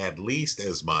in at least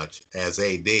as much as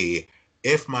AD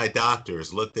if my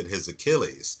doctors looked at his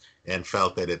Achilles and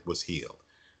felt that it was healed.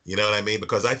 You know what I mean?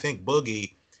 Because I think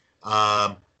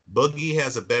um, Boogie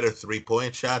has a better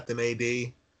 3-point shot than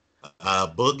AD.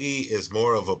 Boogie is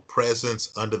more of a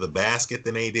presence under the basket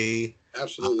than AD.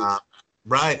 Absolutely. Uh,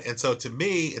 right. And so to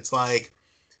me, it's like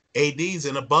AD's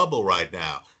in a bubble right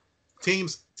now.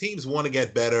 Teams want to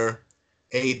get better.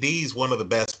 AD's one of the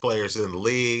best players in the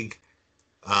league.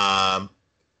 Um,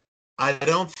 I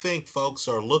don't think folks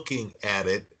are looking at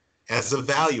it as a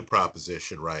value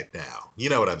proposition right now. You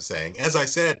know what I'm saying? As I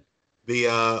said,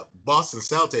 the Boston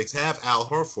Celtics have Al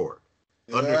Horford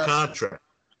under Yeah. contract.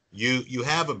 You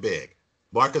have a big.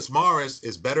 Marcus Morris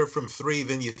is better from three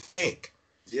than you think.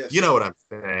 You Yes. know what I'm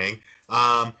saying?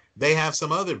 They have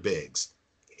some other bigs.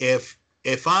 If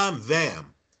I'm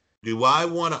them, do I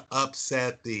want to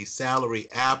upset the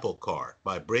salary apple cart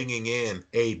by bringing in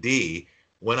AD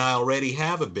when I already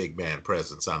have a big man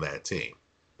presence on that team?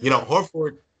 Yeah.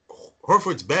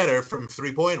 Horford's better from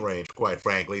 3-point range, quite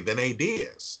frankly, than AD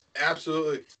is.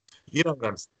 Absolutely. You know what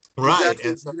I'm saying? He's Right. actually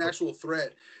And he's so an actual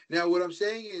threat. Now, what I'm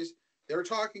saying is they're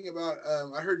talking about.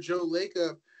 I heard Joe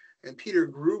Lacob and Peter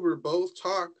Gruber both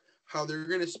talk how they're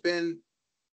going to spend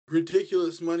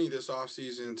ridiculous money this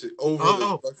offseason to over the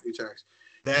oh luxury tax.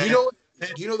 Do you that know?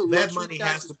 that Do you know the that luxury money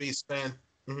tax has to is be spent.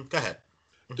 Go ahead.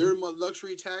 their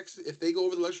luxury tax? If they go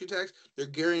over the luxury tax, they're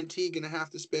guaranteed going to have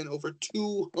to spend over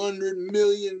 $200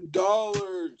 million.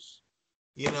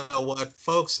 You know what,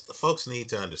 folks need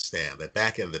to understand that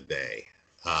back in the day,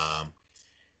 um,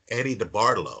 Eddie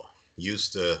DeBartolo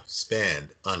used to spend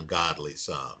ungodly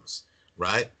sums,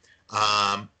 right?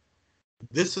 Um,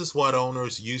 this is what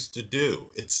owners used to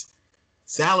do. It's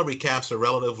salary caps are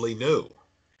relatively new.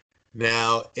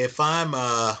 Now, if I'm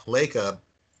Laker,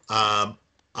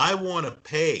 I want to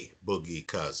pay Boogie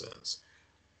Cousins.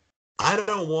 I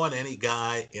don't want any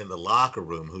guy in the locker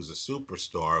room who's a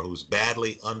superstar who's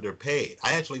badly underpaid.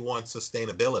 I actually want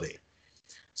sustainability.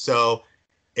 So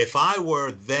if I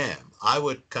were them, I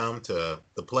would come to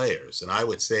the players and I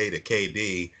would say to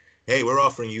KD, hey, we're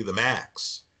offering you the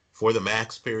max for the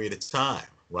max period of time,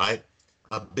 right?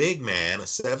 A big man, a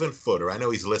 7-footer, I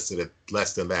know he's listed at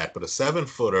less than that, but a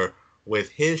 7-footer with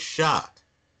his shot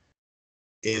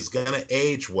is going to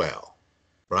age well,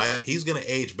 right? He's going to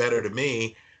age better to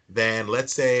me than,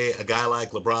 let's say, a guy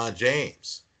like LeBron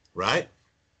James, right?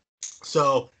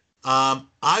 So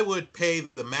I would pay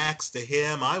the max to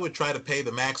him. I would try to pay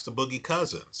the max to Boogie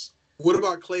Cousins. What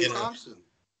about Klay You know, Thompson?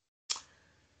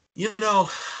 you know,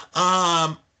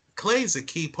 um, Clay's a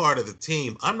key part of the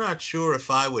team. I'm not sure if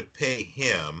I would pay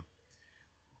him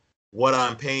what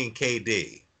I'm paying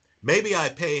KD. Maybe I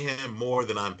pay him more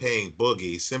than I'm paying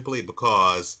Boogie simply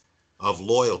because of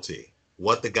loyalty,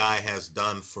 what the guy has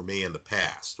done for me in the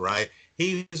past, right?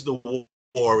 He's the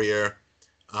warrior.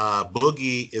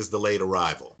 Boogie is the late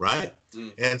arrival, right?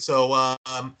 Mm. And so,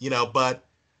 but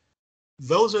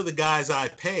those are the guys I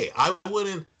pay. I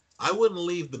wouldn't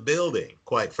leave the building,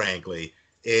 quite frankly,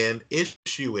 in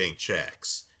issuing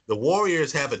checks. The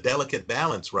Warriors have a delicate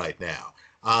balance right now.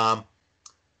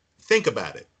 Think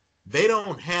about it. They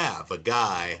don't have a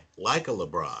guy like a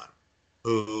LeBron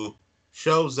who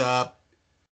shows up,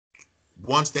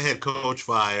 wants the head coach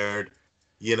fired,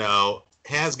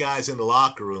 has guys in the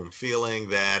locker room feeling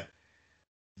that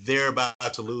they're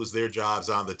about to lose their jobs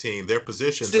on the team, their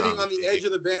positions Sitting on the on the team. edge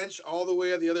of the bench, all the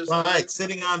way on the other side. Right,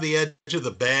 sitting on the edge of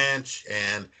the bench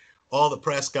and all the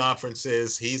press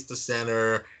conferences, he's the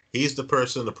center. He's the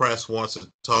person the press wants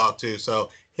to talk to. So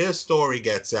his story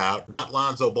gets out, not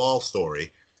Lonzo Ball's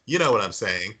story. You know what I'm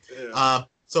saying? Yeah.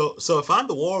 So if I'm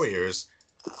the Warriors,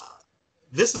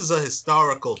 this is a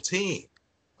historical team.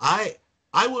 I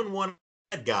I wouldn't want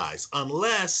guys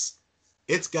unless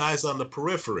it's guys on the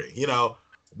periphery. You know,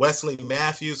 Wesley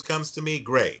Matthews comes to me,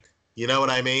 great. You know what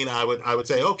I mean? I would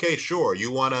say, okay, sure.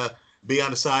 You want to be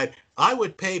on the side? I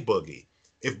would pay Boogie.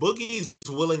 If Boogie's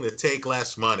willing to take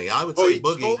less money, I would Oh, say, he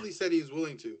Boogie, totally said he was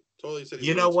willing to. Totally said he's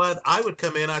you know willing to. what? I would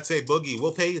come in, I'd say, Boogie,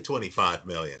 we'll pay you 25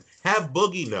 million. Have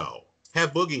Boogie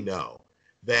know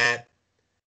that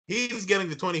he's getting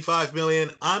the 25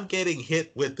 million. I'm getting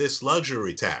hit with this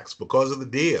luxury tax because of the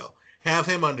deal. Have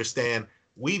him understand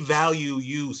we value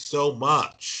you so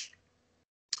much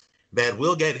that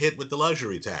we'll get hit with the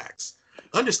luxury tax.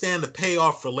 Understand the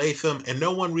payoff for Latham, and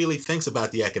no one really thinks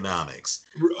about the economics.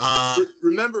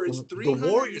 Remember, it's The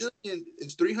 300 Warriors. million.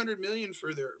 It's 300 million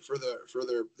for their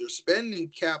spending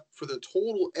cap for the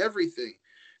total everything.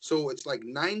 So it's like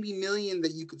 90 million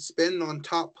that you could spend on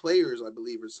top players, I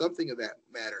believe, or something of that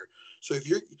matter. So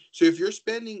if you're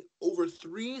spending over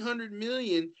 300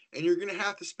 million and you're going to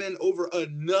have to spend over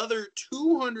another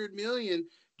 200 million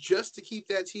just to keep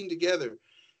that team together,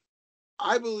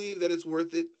 I believe that it's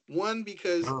worth it. One,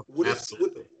 because Oh, what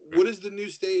absolutely. is the new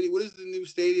stadium? What is the new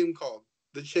stadium called?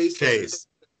 The Chase Center. Chase.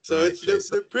 So Right, it's Chase.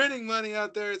 they're printing money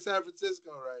out there in San Francisco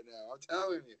right now. I'm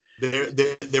telling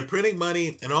you. They're printing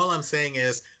money, and all I'm saying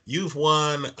is you've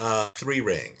won 3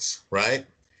 rings, right?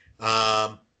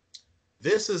 Um,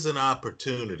 this is an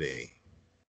opportunity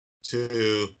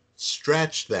to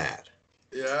stretch that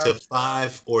Yeah, to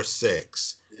 5 or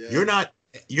 6. yeah,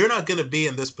 You're not going to be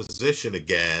in this position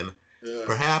again, yeah,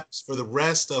 perhaps for the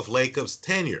rest of Lacob's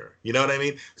tenure. You know what I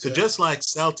mean? So yeah. just like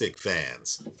Celtic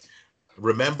fans,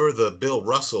 remember the Bill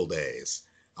Russell days.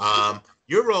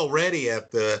 You're already at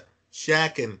the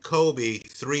Shaq and Kobe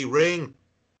 3 ring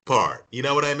part. You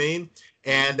know what I mean?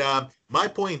 And my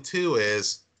point too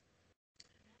is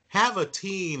have a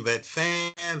team that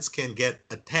fans can get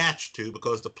attached to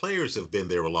because the players have been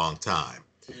there a long time,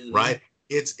 Mm-hmm. right?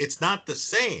 It's not the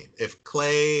same if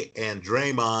Clay and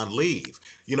Draymond leave.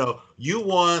 You know, you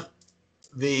want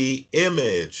the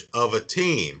image of a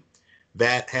team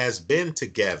that has been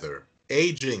together,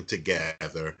 aging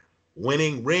together,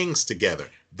 winning rings together.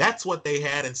 That's what they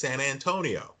had in San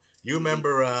Antonio. You Mm-hmm.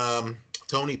 remember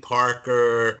Tony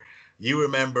Parker. You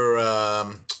remember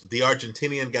the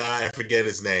Argentinian guy, I forget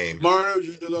his name. Manu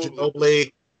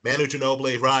Ginobili. Manu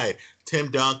Ginobili, right. Tim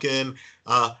Duncan.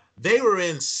 They were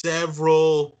in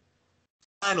several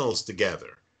finals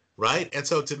together, right? And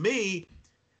so to me,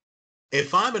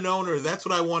 if I'm an owner, that's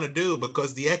what I want to do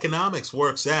because the economics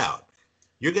works out.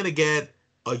 You're going to get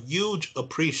a huge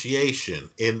appreciation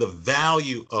in the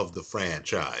value of the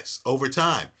franchise over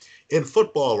time. In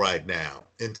football right now,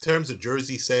 in terms of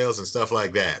jersey sales and stuff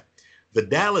like that, the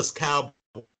Dallas Cowboys,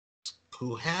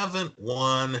 who haven't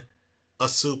won a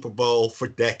Super Bowl for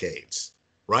decades,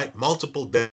 right?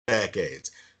 Multiple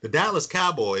decades. The Dallas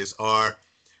Cowboys are,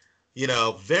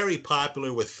 very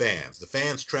popular with fans. The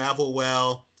fans travel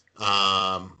well.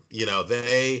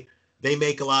 They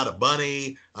make a lot of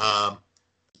money.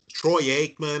 Troy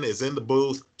Aikman is in the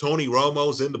booth. Tony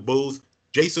Romo's in the booth.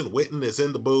 Jason Witten is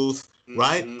in the booth.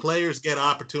 Right? Mm-hmm. Players get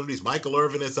opportunities. Michael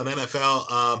Irvin is on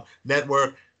NFL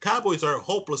Network. Cowboys are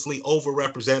hopelessly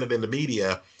overrepresented in the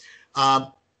media.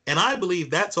 Um, and I believe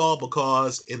that's all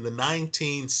because in the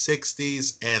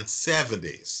 1960s and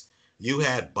 70s, you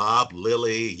had Bob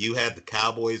Lilly, you had the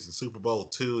Cowboys in Super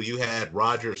Bowl II, you had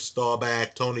Roger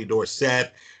Staubach, Tony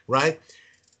Dorsett, right?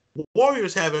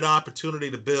 Warriors have an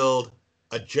opportunity to build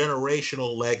a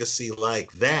generational legacy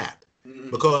like that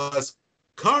Mm-hmm. because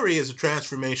Curry is a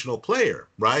transformational player,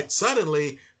 right?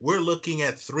 Suddenly, we're looking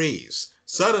at threes.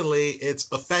 Suddenly, it's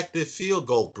effective field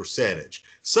goal percentage.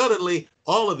 Suddenly,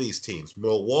 all of these teams,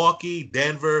 Milwaukee,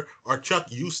 Denver, or Chuck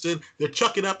Houston, they're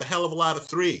chucking up a hell of a lot of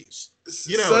threes.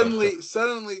 You know what I'm saying?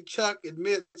 Suddenly, Chuck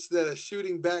admits that a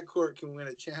shooting backcourt can win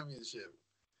a championship.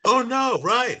 Oh no,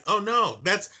 right. Oh no.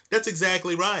 That's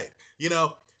exactly right.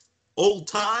 Old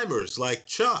timers like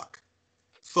Chuck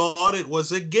thought it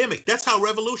was a gimmick. That's how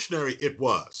revolutionary it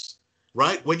was,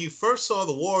 right? When you first saw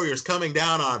the Warriors coming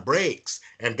down on breaks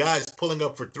and guys pulling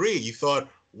up for 3, you thought,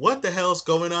 what the hell's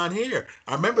going on here?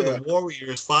 I remember the Yeah.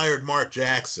 Warriors fired Mark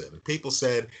Jackson. People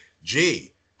said,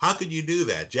 gee, how could you do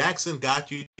that? Jackson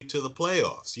got you to the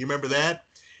playoffs. You remember that?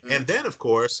 Yeah. And then, of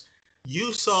course,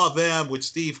 you saw them with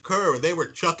Steve Kerr, and they were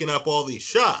chucking up all these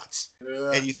shots.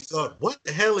 Yeah. And you thought, what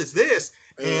the hell is this?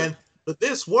 Yeah. But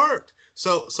this worked.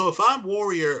 So if I'm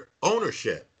Warrior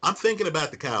ownership, I'm thinking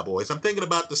about the Cowboys. I'm thinking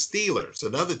about the Steelers,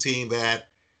 another team that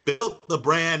built the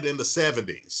brand in the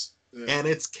 70s Yeah. and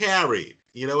it's carried.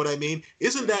 You know what I mean?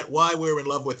 Isn't that why we're in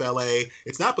love with LA?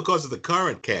 It's not because of the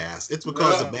current cast. It's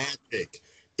because of No. magic.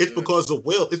 It's Yeah. because of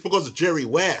Will. It's because of Jerry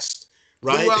West.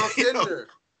 right? Who else in there?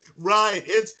 Right.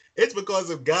 It's because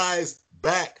of guys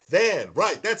back then.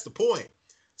 Right. That's the point.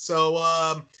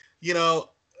 So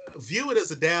view it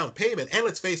as a down payment. And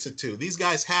let's face it too, these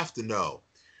guys have to know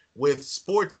with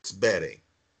sports betting,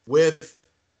 with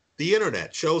the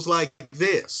internet, shows like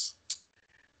this,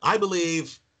 I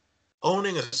believe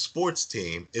owning a sports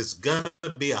team is going to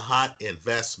be a hot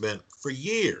investment for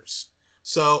years.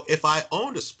 So if I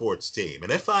owned a sports team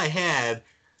and if I had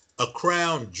a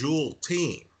crown jewel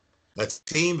team, a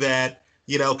team that,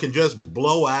 can just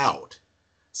blow out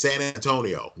San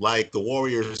Antonio like the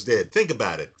Warriors did. Think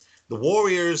about it. The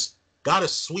Warriors got a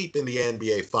sweep in the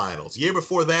NBA Finals. Year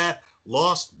before that,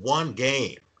 lost one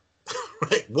game.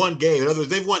 Right? One game. In other words,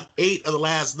 they've won 8 of the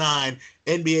last 9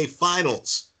 NBA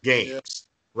Finals games. Yeah.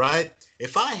 Right?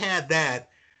 If I had that,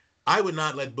 I would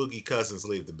not let Boogie Cousins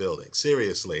leave the building.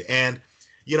 Seriously. And,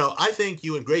 I think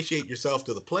you ingratiate yourself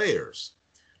to the players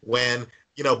when,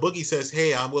 Boogie says,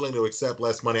 hey, I'm willing to accept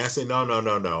less money. I say, no, no,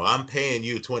 no, no. I'm paying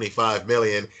you $25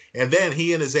 million. And then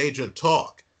he and his agent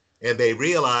talk and they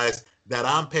realize that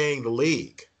I'm paying the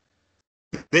league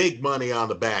big money on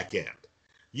the back end.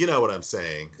 You know what I'm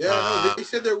saying? Yeah, no, they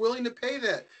said they're willing to pay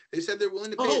that. They said they're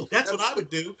willing to pay. Oh, that's what I would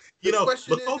do. The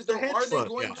question is, the though, are they fund,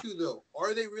 going to, though?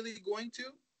 Are they really going to?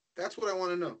 That's what I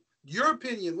want to know. Your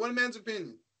opinion, one man's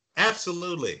opinion.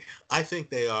 Absolutely. I think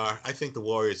they are. I think the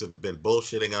Warriors have been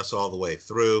bullshitting us all the way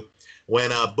through.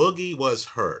 When Boogie was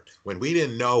hurt, when we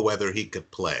didn't know whether he could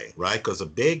play, right? Because a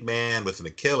big man with an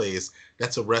Achilles,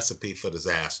 that's a recipe for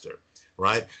disaster,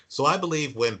 right? So I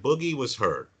believe when Boogie was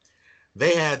hurt,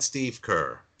 they had Steve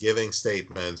Kerr giving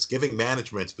statements, giving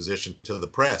management's position to the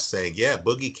press saying, yeah,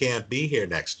 Boogie can't be here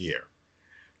next year,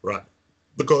 right?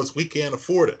 Because we can't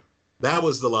afford him. That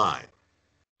was the line.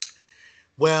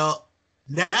 Well,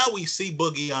 now we see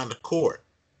Boogie on the court.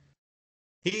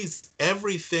 He's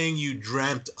everything you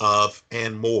dreamt of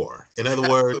and more. In other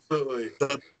words,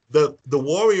 the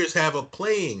Warriors have a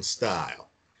playing style.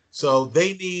 So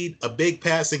they need a big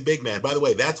passing big man. By the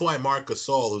way, that's why Marc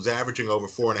Gasol, who's averaging over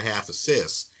 4.5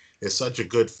 assists, is such a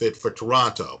good fit for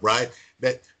Toronto, right?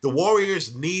 That the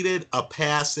Warriors needed a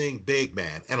passing big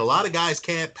man. And a lot of guys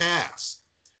can't pass,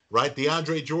 right?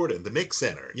 DeAndre Jordan, the Knicks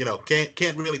center,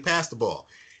 can't really pass the ball.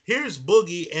 Here's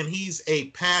Boogie, and he's a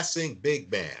passing big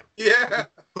man. Yeah.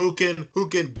 Who can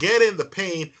get in the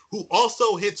paint, who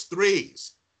also hits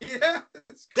threes. Yeah.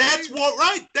 That's what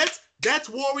right. That's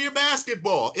Warrior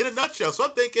basketball in a nutshell. So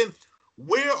I'm thinking,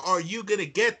 where are you gonna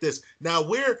get this? Now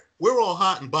we're all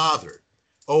hot and bothered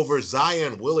over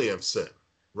Zion Williamson,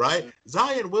 right? Mm-hmm.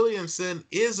 Zion Williamson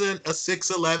isn't a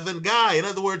 6'11" guy. In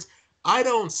other words, I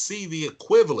don't see the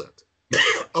equivalent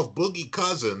of Boogie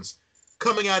Cousins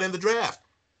coming out in the draft.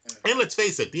 And let's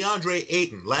face it, DeAndre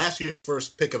Ayton, last year's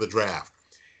first pick of the draft,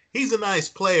 he's a nice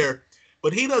player,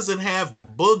 but he doesn't have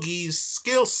Boogie's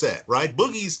skill set, right?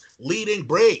 Boogie's leading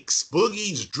breaks.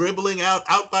 Boogie's dribbling out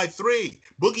by 3.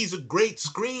 Boogie's a great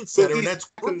screen setter, and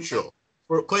that's crucial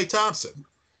for Klay Thompson.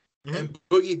 Mm-hmm. And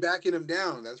Boogie backing him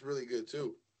down, that's really good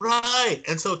too. Right.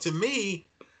 And so to me,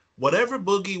 whatever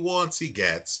Boogie wants, he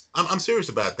gets. I'm serious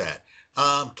about that.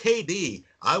 KD,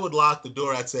 I would lock the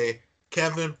door. I'd say,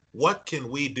 Kevin, what can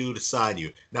we do to sign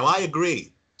you? Now, I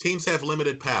agree. Teams have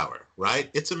limited power, right?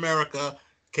 It's America.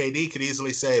 KD could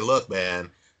easily say, look, man,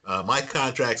 my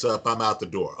contract's up. I'm out the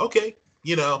door. Okay.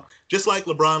 Just like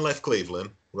LeBron left Cleveland,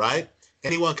 right?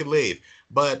 Anyone can leave.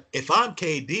 But if I'm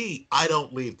KD, I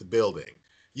don't leave the building.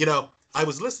 I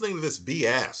was listening to this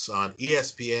BS on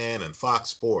ESPN and Fox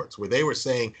Sports where they were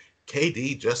saying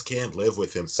KD just can't live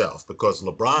with himself because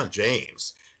LeBron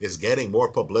James is getting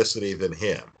more publicity than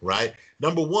him, right?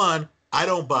 Number one, I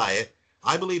don't buy it.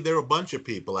 I believe there are a bunch of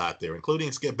people out there,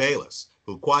 including Skip Bayless,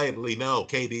 who quietly know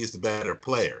KD's the better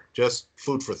player. Just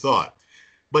food for thought.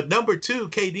 But number two,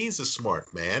 KD's a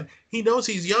smart man. He knows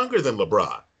he's younger than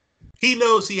LeBron. He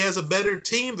knows he has a better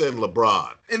team than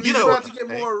LeBron. And he's about to get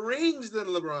more rings than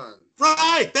LeBron.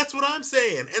 Right. That's what I'm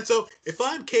saying. And so if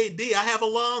I'm KD, I have a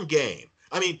long game.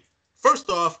 I mean,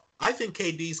 first off, I think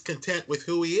KD's content with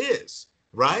who he is.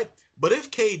 Right? But if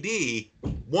KD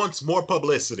wants more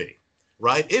publicity,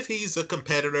 right? If he's a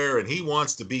competitor and he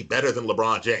wants to be better than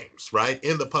LeBron James, right?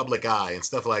 In the public eye and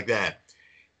stuff like that.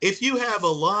 If you have a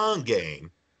long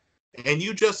game and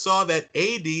you just saw that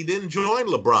AD didn't join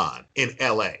LeBron in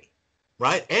LA,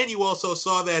 right? And you also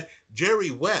saw that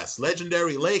Jerry West,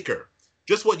 legendary Laker,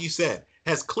 just what you said,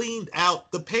 has cleaned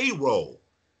out the payroll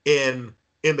in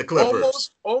the Clippers.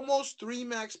 Almost 3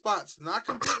 max spots. Not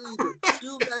completely, but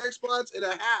 2 max spots and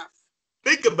a half.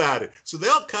 Think about it. So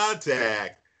they'll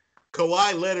contact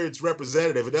Kawhi Leonard's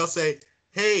representative and they'll say,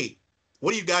 hey,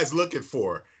 what are you guys looking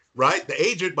for? Right? The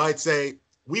agent might say,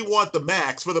 we want the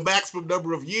max for the maximum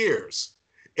number of years.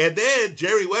 And then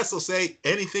Jerry West will say,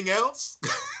 anything else?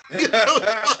 You know,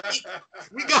 like,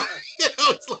 we got,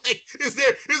 it's like, is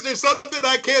there something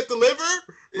I can't deliver?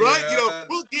 Right? Yeah.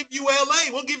 We'll give you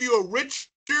LA. We'll give you a richer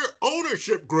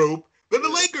ownership group than the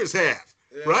Lakers have.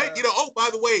 Right? Yeah. Oh, by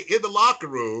the way, in the locker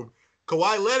room,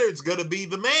 Kawhi Leonard's going to be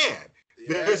the man.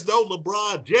 Yes. There's no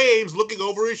LeBron James looking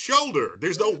over his shoulder.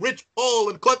 There's no Rich Paul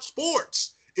and Clutch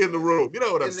Sports in the room. You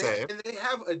know what I'm saying? And they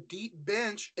have a deep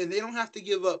bench, and they don't have to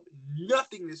give up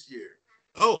nothing this year.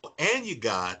 Oh, and you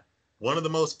got one of the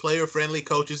most player-friendly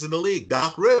coaches in the league,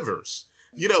 Doc Rivers.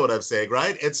 You know what I'm saying,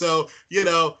 right? And so,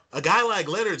 a guy like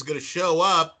Leonard's going to show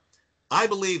up. I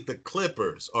believe the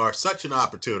Clippers are such an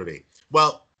opportunity.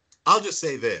 Well, I'll just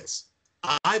say this.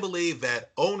 I believe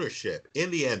that ownership in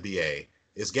the NBA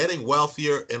is getting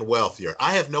wealthier and wealthier.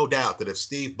 I have no doubt that if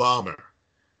Steve Ballmer,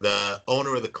 the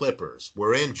owner of the Clippers,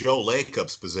 were in Joe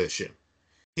Lacob's position,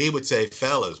 he would say,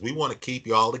 fellas, we want to keep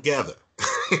you all together.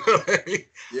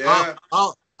 Yeah.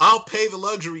 I'll pay the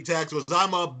luxury tax because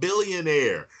I'm a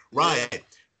billionaire. Right. Yeah.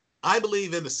 I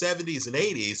believe in the 70s and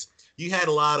 80s, you had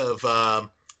a lot of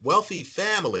wealthy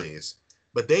families,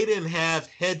 but they didn't have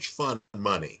hedge fund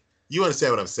money. You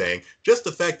understand what I'm saying? Just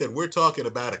the fact that we're talking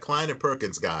about a Kleiner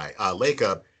Perkins guy,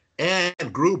 Lacob,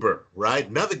 and Gruber, right?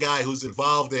 Another guy who's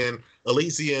involved in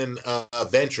Elysian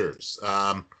Ventures,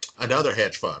 another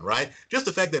hedge fund, right? Just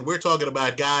the fact that we're talking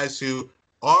about guys who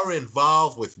are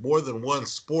involved with more than one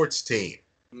sports team.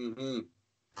 Mm-hmm.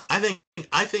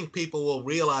 I think people will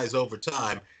realize over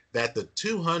time that the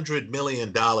 $200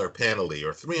 million penalty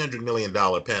or $300 million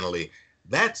penalty,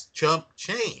 that's chump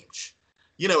change.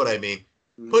 You know what I mean?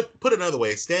 Put another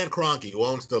way, Stan Kroenke, who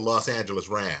owns the Los Angeles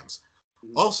Rams,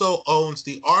 also owns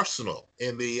the Arsenal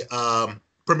in the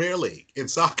Premier League in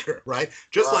soccer, right?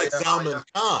 Just like Salman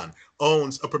Khan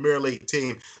owns a Premier League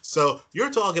team. So you're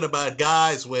talking about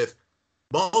guys with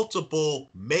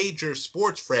multiple major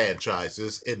sports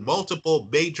franchises in multiple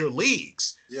major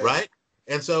leagues, right?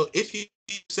 And so if you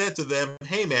said to them,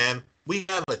 hey, man, we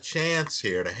have a chance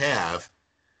here to have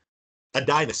a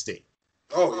dynasty.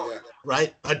 Oh, yeah.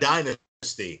 Right? A dynasty.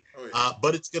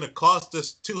 But it's going to cost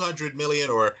us $200 million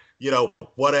or,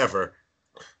 whatever.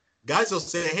 Guys will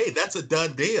say, hey, that's a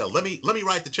done deal. Let me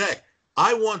write the check.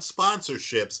 I want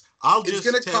sponsorships. I'll just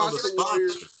tell the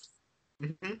sponsors.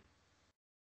 Mm-hmm.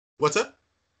 What's up?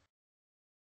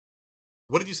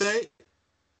 What did you say?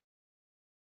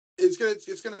 It's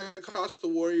gonna cost the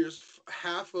Warriors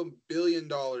 $500 million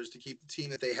to keep the team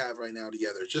that they have right now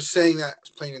together. Just saying that,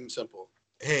 plain and simple.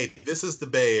 Hey, this is the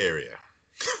Bay Area.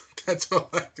 That's all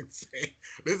I can say.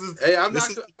 This is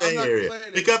the Bay Area.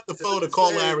 Pick up the phone and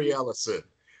call Larry Ellison.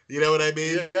 You know what I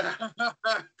mean?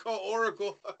 Yeah. Call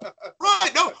Oracle.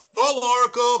 Right. No, call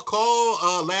Oracle.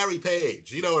 Call Larry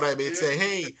Page. You know what I mean? Yeah. Say,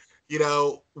 hey,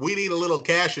 we need a little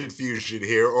cash infusion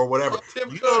here or whatever.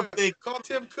 Call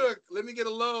Tim Cook. Let me get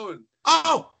a loan.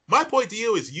 Oh, my point to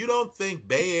you is you don't think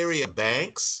Bay Area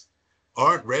banks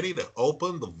aren't ready to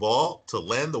open the vault to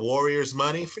lend the Warriors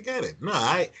money? Forget it. No,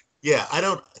 I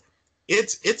don't.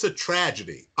 It's a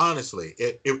tragedy. Honestly,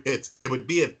 it would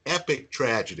be an epic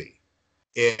tragedy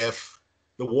if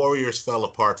the Warriors fell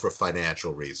apart for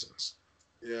financial reasons.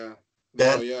 Yeah.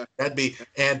 That'd be,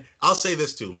 and I'll say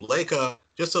this too, Laker,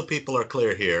 just so people are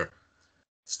clear here,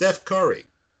 Steph Curry,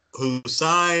 who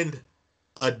signed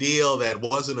a deal that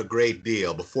wasn't a great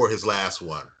deal before his last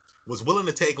one, was willing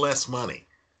to take less money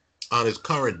on his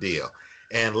current deal.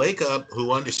 And Lacob,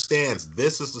 who understands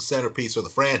this is the centerpiece of the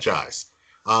franchise,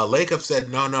 Lacob said,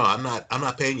 no, I'm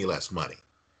not paying you less money.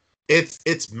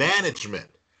 It's management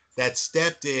that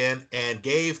stepped in and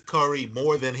gave Curry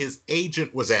more than his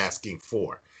agent was asking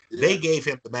for. Yeah. They gave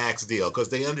him the max deal because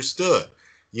they understood,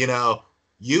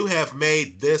 you have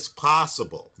made this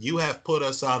possible. You have put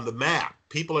us on the map.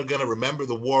 People are going to remember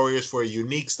the Warriors for a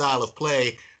unique style of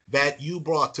play that you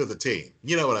brought to the team.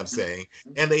 You know what I'm saying?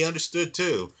 And they understood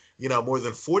too, more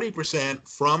than 40%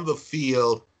 from the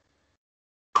field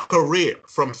career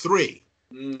from three.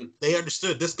 They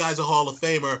understood this guy's a Hall of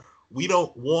Famer. We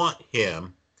don't want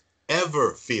him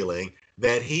ever feeling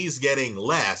that he's getting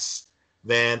less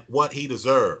than what he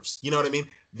deserves. You know what I mean?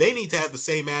 They need to have the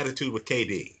same attitude with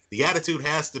KD. The attitude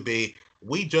has to be,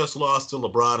 we just lost to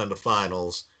LeBron in the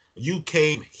finals. You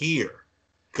came here.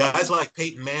 Guys like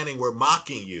Peyton Manning were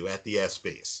mocking you at the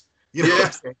ESPYs. You know what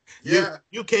I'm saying? Yeah.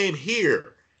 You came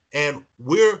here, and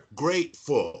we're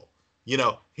grateful.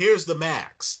 Here's the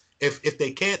max. If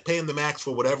they can't pay him the max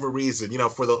for whatever reason,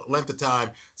 for the length of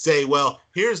time, say, well,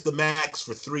 here's the max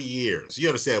for 3 years. You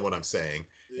understand what I'm saying?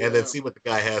 Yeah. And then see what the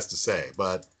guy has to say.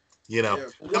 But Yeah. Tell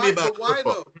me Why? about But why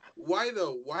football. though? Why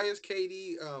though? Why is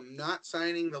KD not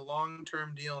signing the long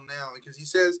term deal now? Because he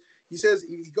says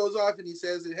he goes off and he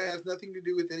says it has nothing to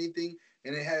do with anything,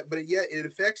 and but yet it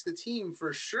affects the team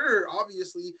for sure.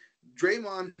 Obviously,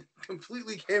 Draymond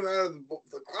completely came out of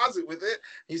the closet with it.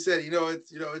 He said,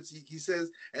 he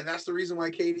says, and that's the reason why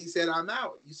KD said I'm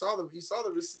out.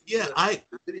 Yeah, the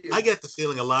video. I get the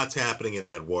feeling a lot's happening in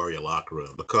that Warrior locker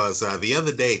room because the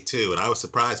other day too, and I was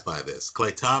surprised by this.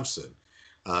 Klay Thompson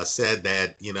said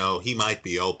that he might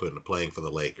be open to playing for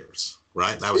the Lakers,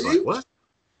 right? And I was Did like, he? what?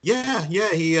 Yeah,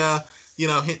 yeah. He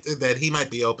hinted that he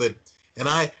might be open, and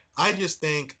I just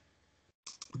think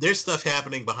there's stuff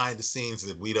happening behind the scenes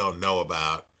that we don't know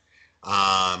about.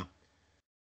 Um,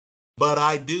 but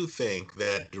I do think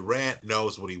that Durant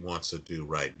knows what he wants to do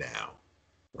right now,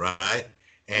 right?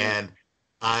 Yeah. And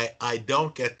I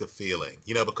don't get the feeling,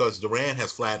 because Durant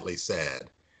has flatly said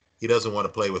he doesn't want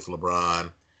to play with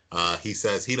LeBron. He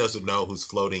says he doesn't know who's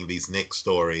floating these Knicks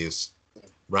stories,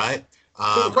 right? So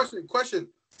Um, question.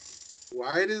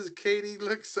 Why does KD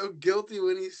look so guilty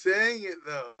when he's saying it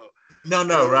though? no, You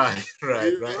no, know, right,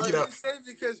 right, right. why does he say it?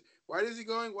 Because why is he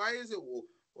going? Why is it? Well,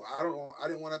 I don't know. I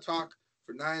didn't want to talk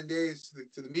for 9 days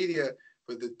to the media,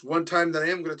 but the one time that I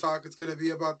am going to talk, it's going to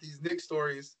be about these Nick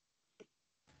stories.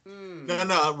 No,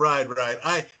 no, right, right.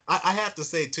 I have to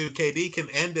say too, KD can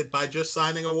end it by just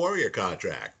signing a Warrior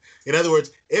contract. In other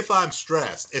words, if I'm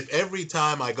stressed, if every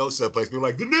time I go someplace, people are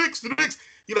like, the Knicks,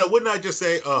 wouldn't I just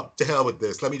say, oh, to hell with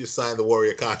this. Let me just sign the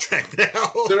Warrior contract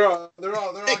now. They're all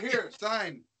here.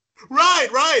 Sign. Right,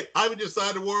 right. I would just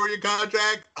sign the Warrior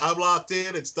contract. I'm locked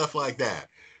in and stuff like that.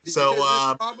 So, Because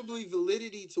there's probably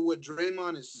validity to what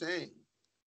Draymond is saying.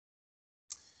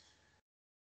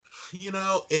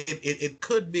 it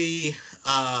could be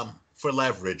for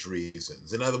leverage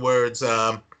reasons. In other words,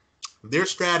 there's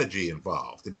strategy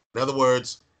involved. In other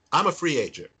words, I'm a free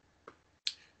agent.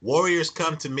 Warriors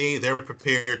come to me, they're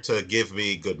prepared to give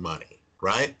me good money,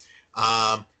 right?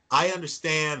 I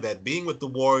understand that being with the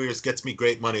Warriors gets me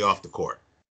great money off the court.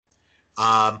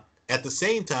 At the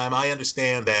same time, I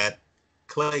understand that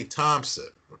Klay Thompson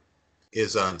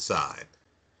is unsigned,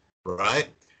 right?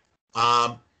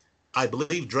 Um, I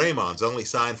believe Draymond's only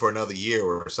signed for another year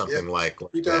or something Yep. like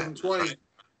that. 2020.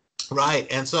 Right.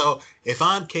 And so if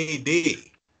I'm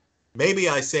KD, maybe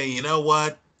I say, you know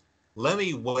what? Let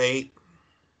me wait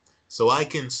so I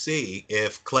can see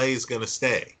if Clay's going to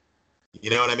stay. You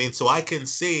know what I mean? So I can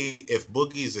see if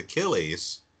Boogie's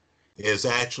Achilles is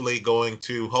actually going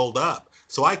to hold up.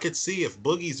 So I could see if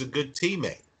Boogie's a good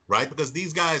teammate, right? Because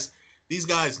these guys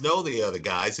know the other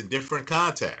guys in different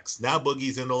contexts. Now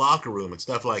Boogie's in the locker room and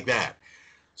stuff like that.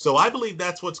 So I believe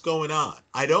that's what's going on.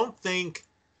 I don't think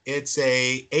it's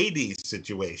a AD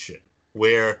situation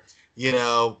where, you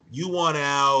want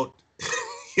out,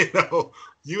 you know,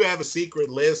 you have a secret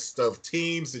list of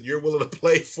teams that you're willing to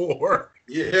play for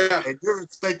Yeah. and you're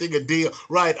expecting a deal.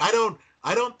 Right. I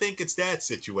don't think it's that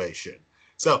situation.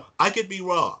 So I could be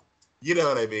wrong. You know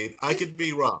what I mean? I could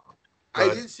be wrong. I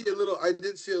But did see a little. I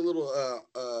did see a little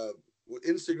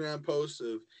Instagram post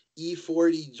of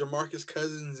E40, Jamarcus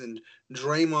Cousins, and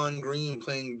Draymond Green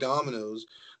playing dominoes.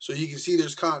 So you can see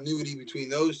there's continuity between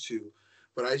those two,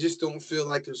 but I just don't feel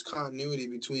like there's continuity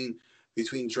between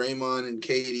Draymond and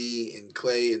KD and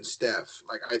Clay and Steph.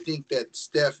 Like I think that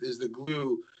Steph is the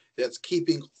glue that's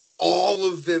keeping all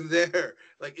of them there.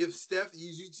 Like if Steph,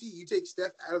 you take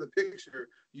Steph out of the picture,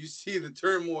 you see the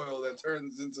turmoil that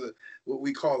turns into what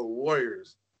we call the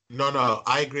Warriors. no, no,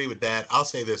 I agree with that. I'll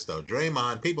say this though.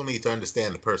 Draymond, people need to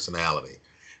understand the personality.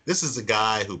 This is a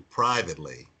guy who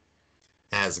privately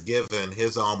has given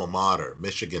his alma mater,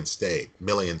 Michigan State,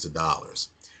 millions of dollars.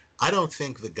 I don't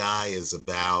think the guy is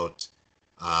about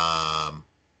um,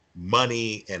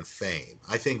 money and fame.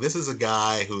 I think this is a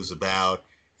guy who's about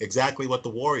exactly what the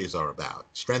Warriors are about: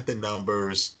 strength in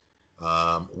numbers,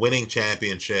 winning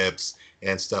championships,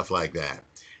 and stuff like that.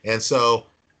 And so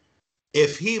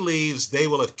if he leaves, they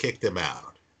will have kicked him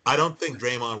out. I don't think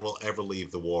Draymond will ever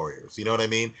leave the Warriors. You know what I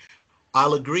mean?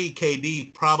 I'll agree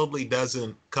KD probably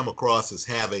doesn't come across as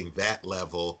having that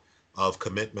level of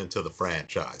commitment to the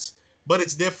franchise. But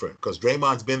it's different because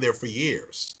Draymond's been there for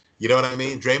years. You know what I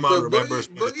mean? Draymond But remembers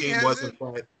when the Boogie team has wasn't it.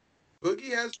 playing.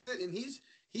 Boogie has it, and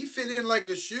he fit in like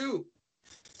a shoe.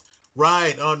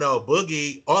 Right. Oh no,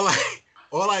 Boogie. All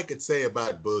I could say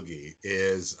about Boogie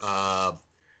is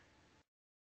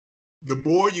the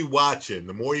more you watch him,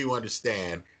 the more you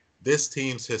understand this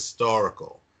team's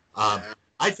historical. Um, Yeah,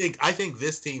 I think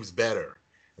this team's better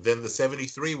than the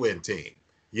 73 win team.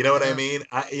 You know what I yeah, mean?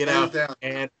 hands down.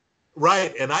 And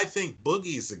right, and I think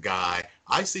Boogie's a guy.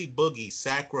 I see Boogie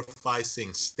sacrificing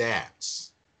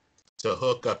stats to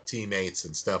hook up teammates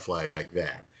and stuff like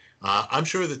that. I'm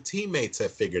sure the teammates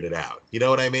have figured it out. You know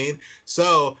what I mean?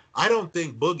 So I don't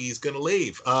think Boogie's going to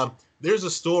leave. There's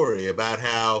a story about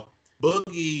how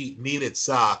Boogie needed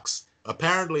socks.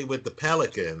 Apparently, with the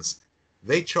Pelicans,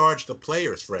 they charged the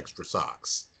players for extra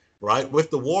socks, right? With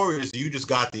the Warriors, you just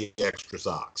got the extra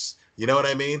socks. You know what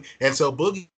I mean? And so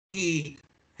Boogie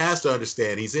has to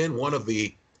understand he's in one of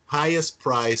the highest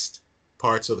priced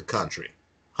parts of the country.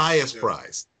 Highest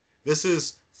priced. This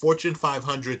is Fortune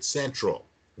 500 Central,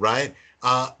 right?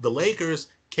 The Lakers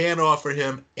can't offer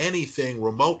him anything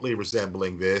remotely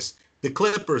resembling this. The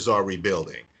Clippers are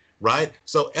rebuilding, right?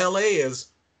 So LA is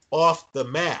off the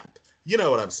map. You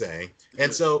know what I'm saying?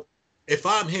 And so if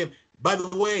I'm him, by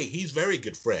the way, he's very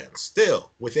good friends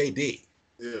still with AD.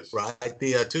 Yes. Right?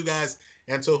 The two guys.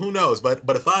 And so who knows? But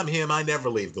if I'm him, I never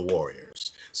leave the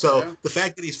Warriors. So the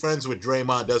fact that he's friends with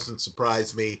Draymond doesn't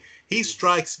surprise me. He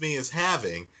strikes me as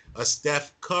having a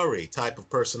Steph Curry type of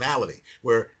personality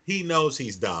where he knows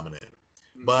he's dominant,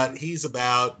 but he's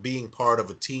about being part of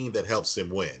a team that helps him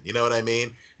win. You know what I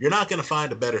mean? You're not going to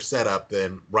find a better setup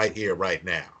than right here, right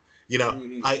now. You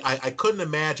know, I couldn't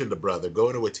imagine the brother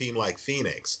going to a team like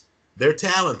Phoenix. They're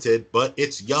talented, but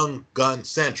it's young gun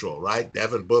central, right?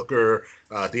 Devin Booker,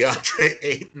 DeAndre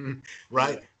Ayton,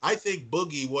 right? Yeah. I think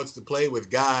Boogie wants to play with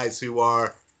guys who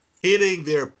are hitting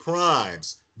their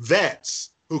primes, vets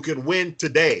who can win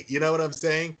today. You know what I'm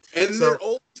saying? And they're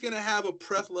always going to have a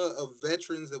plethora of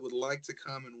veterans that would like to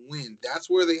come and win. That's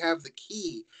where they have the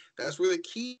key. That's where the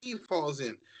key falls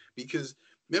in. Because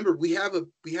remember, we have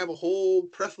a whole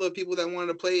plethora of people that wanted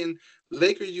to play in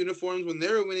Lakers uniforms when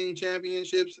they were winning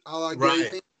championships.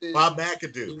 Right. Bob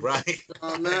McAdoo, right?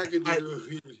 Bob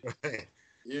McAdoo. Right.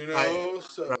 You know,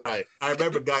 right. I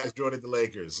remember guys joining the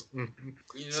Lakers. You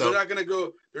know, they're not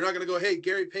gonna go, hey,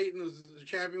 Gary Payton was the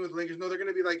champion with the Lakers. No, they're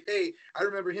gonna be like, hey, I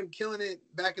remember him killing it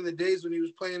back in the days when he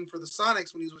was playing for the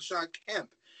Sonics when he was with Shawn Kemp.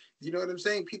 You know what I'm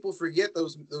saying? People forget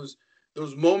those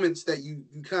moments that you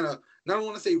kind of, not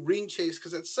want to say ring chase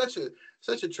because that's such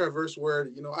a traverse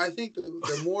word. You know, I think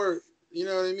the more, you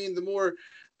know what I mean, the more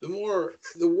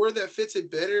the word that fits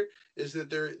it better is that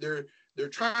they're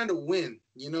trying to win.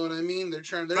 You know what I mean? They're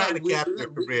trying to capture their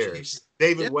careers.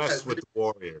 David West with the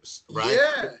Warriors, right?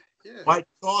 Yeah. Mike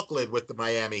Conley with the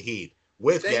Miami Heat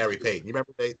with Gary Payton. You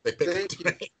remember they picked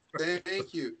him?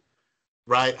 Thank you.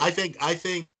 Right. I think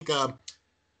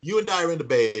you and I are in the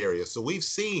Bay Area, so we've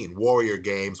seen Warrior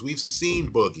games. We've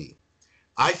seen Boogie.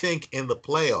 I think in the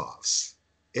playoffs,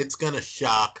 it's going to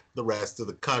shock the rest of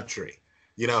the country.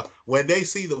 You know, when they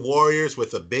see the Warriors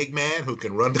with a big man who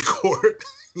can run the court,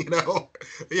 you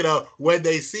know, when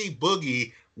they see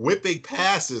Boogie whipping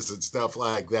passes and stuff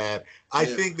like that, I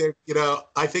think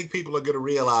I think people are going to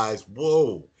realize,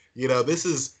 whoa, you know, this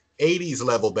is 80s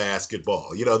level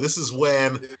basketball. You know, this is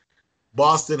when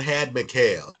Boston had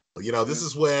McHale. You know, this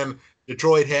is when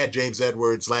Detroit had James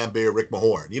Edwards, Lambeer, Rick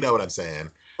Mahorn. You know what I'm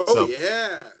saying? Oh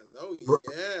yeah.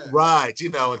 Right. You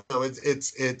know, and so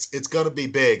it's going to be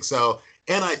big. So,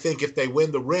 and I think if they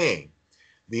win the ring,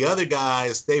 the other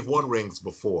guys, they've won rings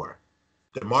before.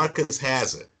 DeMarcus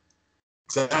hasn't.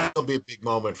 So that'll be a big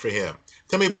moment for him.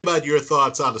 Tell me about your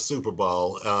thoughts on the Super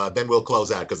Bowl. Then we'll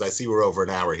close out because I see we're over an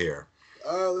hour here.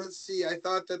 Let's see. I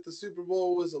thought that the Super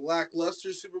Bowl was a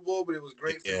lackluster Super Bowl, but it was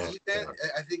great for defense. Yeah.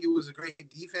 I think it was a great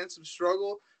defensive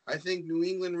struggle. I think New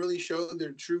England really showed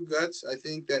their true guts. I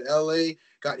think that LA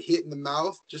got hit in the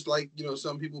mouth, just like, you know,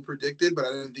 some people predicted, but I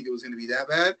didn't think it was going to be that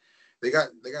bad. They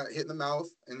got hit in the mouth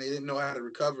and they didn't know how to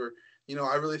recover. You know,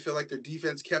 I really feel like their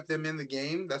defense kept them in the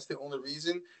game. That's the only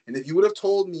reason. And if you would have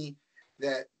told me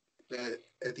that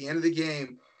at the end of the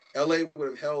game, LA would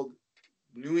have held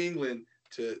New England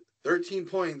to 13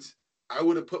 points, I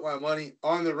would have put my money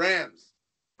on the Rams.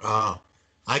 Oh,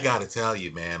 I got to tell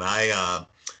you, man,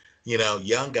 you know,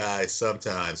 young guys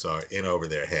sometimes are in over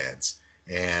their heads.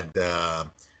 And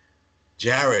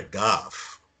Jared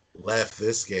Goff left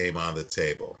this game on the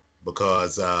table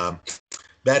because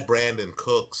that Brandon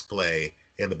Cooks play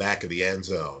in the back of the end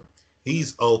zone,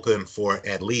 he's open for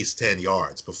at least 10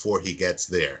 yards before he gets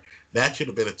there. That should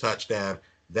have been a touchdown.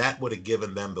 That would have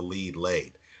given them the lead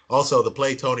late. Also, the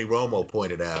play Tony Romo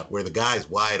pointed out where the guy's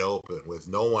wide open with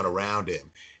no one around him,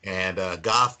 and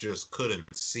Goff just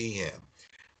couldn't see him.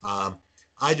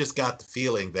 I just got the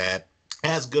feeling that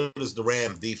as good as the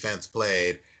Rams defense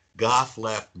played, Goff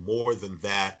left more than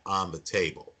that on the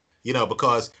table. You know,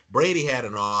 because Brady had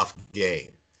an off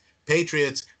game.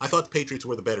 Patriots, I thought the Patriots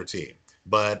were the better team.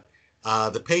 But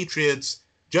the Patriots,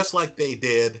 just like they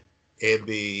did in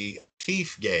the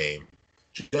Chief game,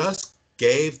 just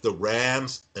gave the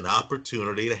Rams an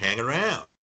opportunity to hang around.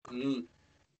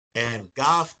 And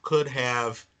Goff could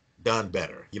have done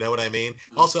better. You know what I mean?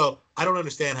 Mm-hmm. Also, I don't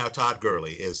understand how Todd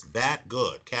Gurley is that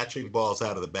good catching balls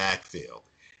out of the backfield.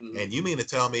 Mm-hmm. And you mean to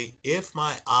tell me if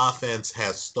my offense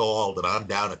has stalled and I'm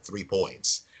down at 3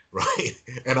 points, right?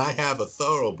 And I have a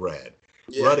thoroughbred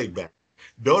running back,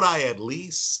 don't I at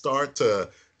least start to,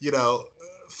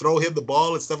 throw him the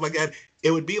ball and stuff like that?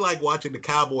 It would be like watching the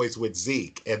Cowboys with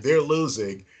Zeke and they're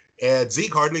losing and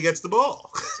Zeke hardly gets the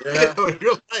ball. Yeah.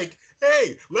 You're like,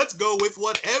 hey, let's go with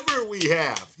whatever we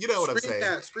have. You know what I'm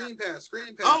saying? Screen pass.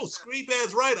 Oh, screen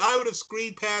pass, right. I would have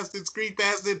screen passed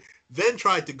it, then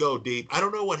tried to go deep. I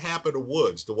don't know what happened to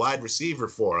Woods, the wide receiver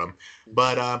for him,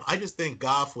 but I just think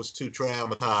Goff was too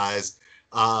traumatized.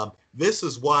 This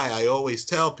is why I always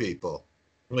tell people,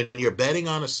 when you're betting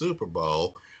on a Super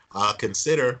Bowl,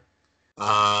 consider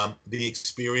the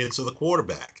experience of the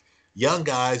quarterback. Young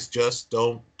guys just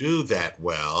don't do that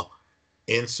well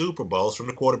in Super Bowls from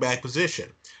the quarterback position.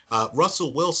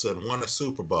 Russell Wilson won a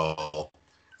Super Bowl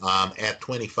at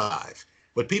 25.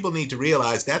 But people need to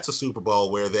realize that's a Super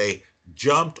Bowl where they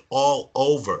jumped all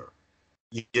over,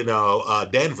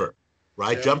 Denver,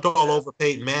 right? Yeah. Jumped all over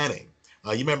Peyton Manning.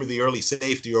 You remember the early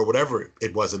safety or whatever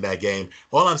it was in that game.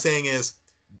 All I'm saying is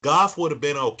Goff would have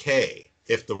been okay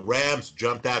if the Rams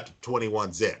jumped out to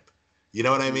 21 zip. You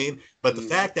know what I mean? But the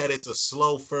fact that it's a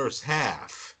slow first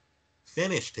half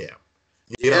finished him.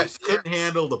 Couldn't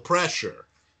handle the pressure.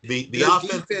 The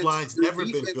offensive line's never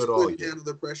been good all year. Couldn't handle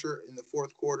the pressure in the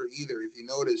fourth quarter either. If you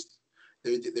noticed,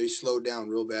 they slowed down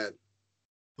real bad.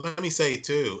 Let me say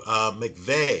too,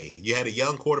 McVay. You had a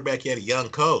young quarterback. You had a young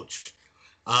coach.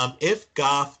 If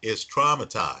Goff is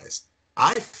traumatized,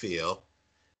 I feel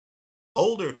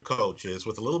older coaches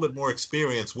with a little bit more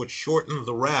experience would shorten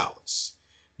the routes.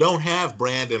 Don't have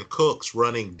Brandon Cooks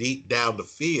running deep down the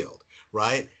field,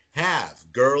 right? Have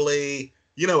Gurley,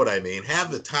 you know what I mean?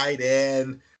 Have the tight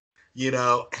end,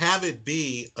 have it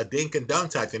be a dink and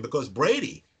dunk type thing because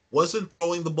Brady wasn't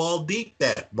throwing the ball deep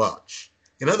that much.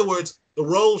 In other words, the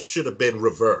roles should have been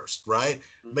reversed, right?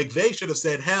 McVay should have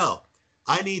said, hell,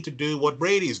 I need to do what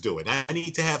Brady's doing. I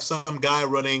need to have some guy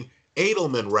running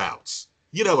Edelman routes.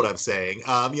 You know what I'm saying?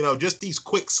 Just these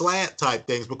quick slant type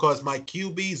things because my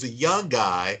QB's a young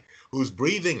guy who's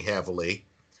breathing heavily,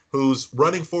 who's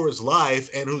running for his life,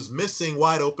 and who's missing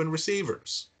wide open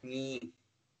receivers.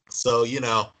 So,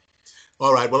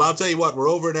 all right. Well, I'll tell you what, we're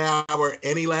over an hour.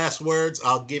 Any last words?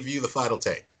 I'll give you the final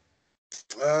take.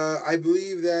 I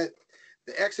believe that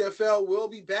the XFL will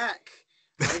be back.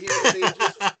 I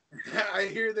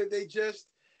hear that they just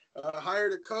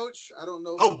hired a coach. I don't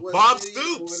know. Bob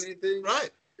Stoops. Right.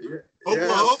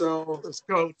 Oklahoma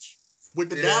coach with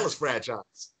the Dallas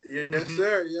franchise. Yes,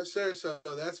 sir. Yes, sir. So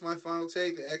that's my final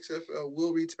take. The XFL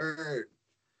will return.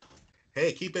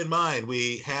 Hey, keep in mind,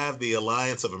 we have the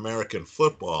Alliance of American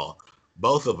Football.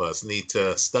 Both of us need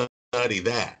to study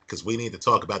that because we need to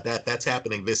talk about that. That's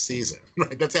happening this season.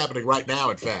 Right? That's happening right now,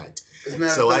 in fact.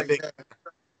 So I think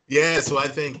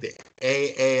the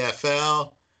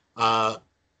AAFL,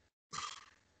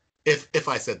 if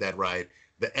I said that right,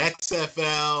 the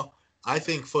XFL, I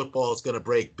think football is going to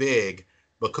break big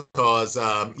because,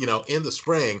 in the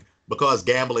spring, because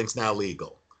gambling's now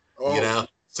legal,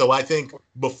 So I think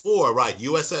before, right,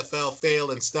 USFL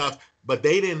failed and stuff, but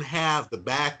they didn't have the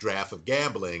backdraft of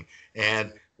gambling.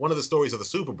 And one of the stories of the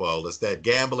Super Bowl is that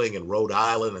gambling in Rhode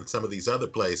Island and some of these other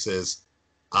places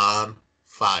on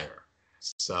fire.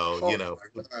 So,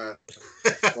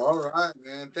 All right,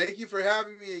 man. Thank you for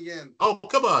having me again. Oh,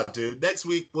 come on, dude. Next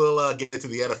week, we'll get to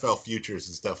the NFL futures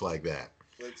and stuff like that.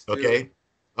 Let's do it.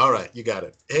 All right. You got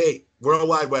it. Hey,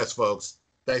 Worldwide Wes, folks.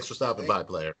 Thanks for stopping by,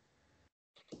 player.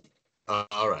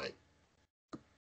 All right.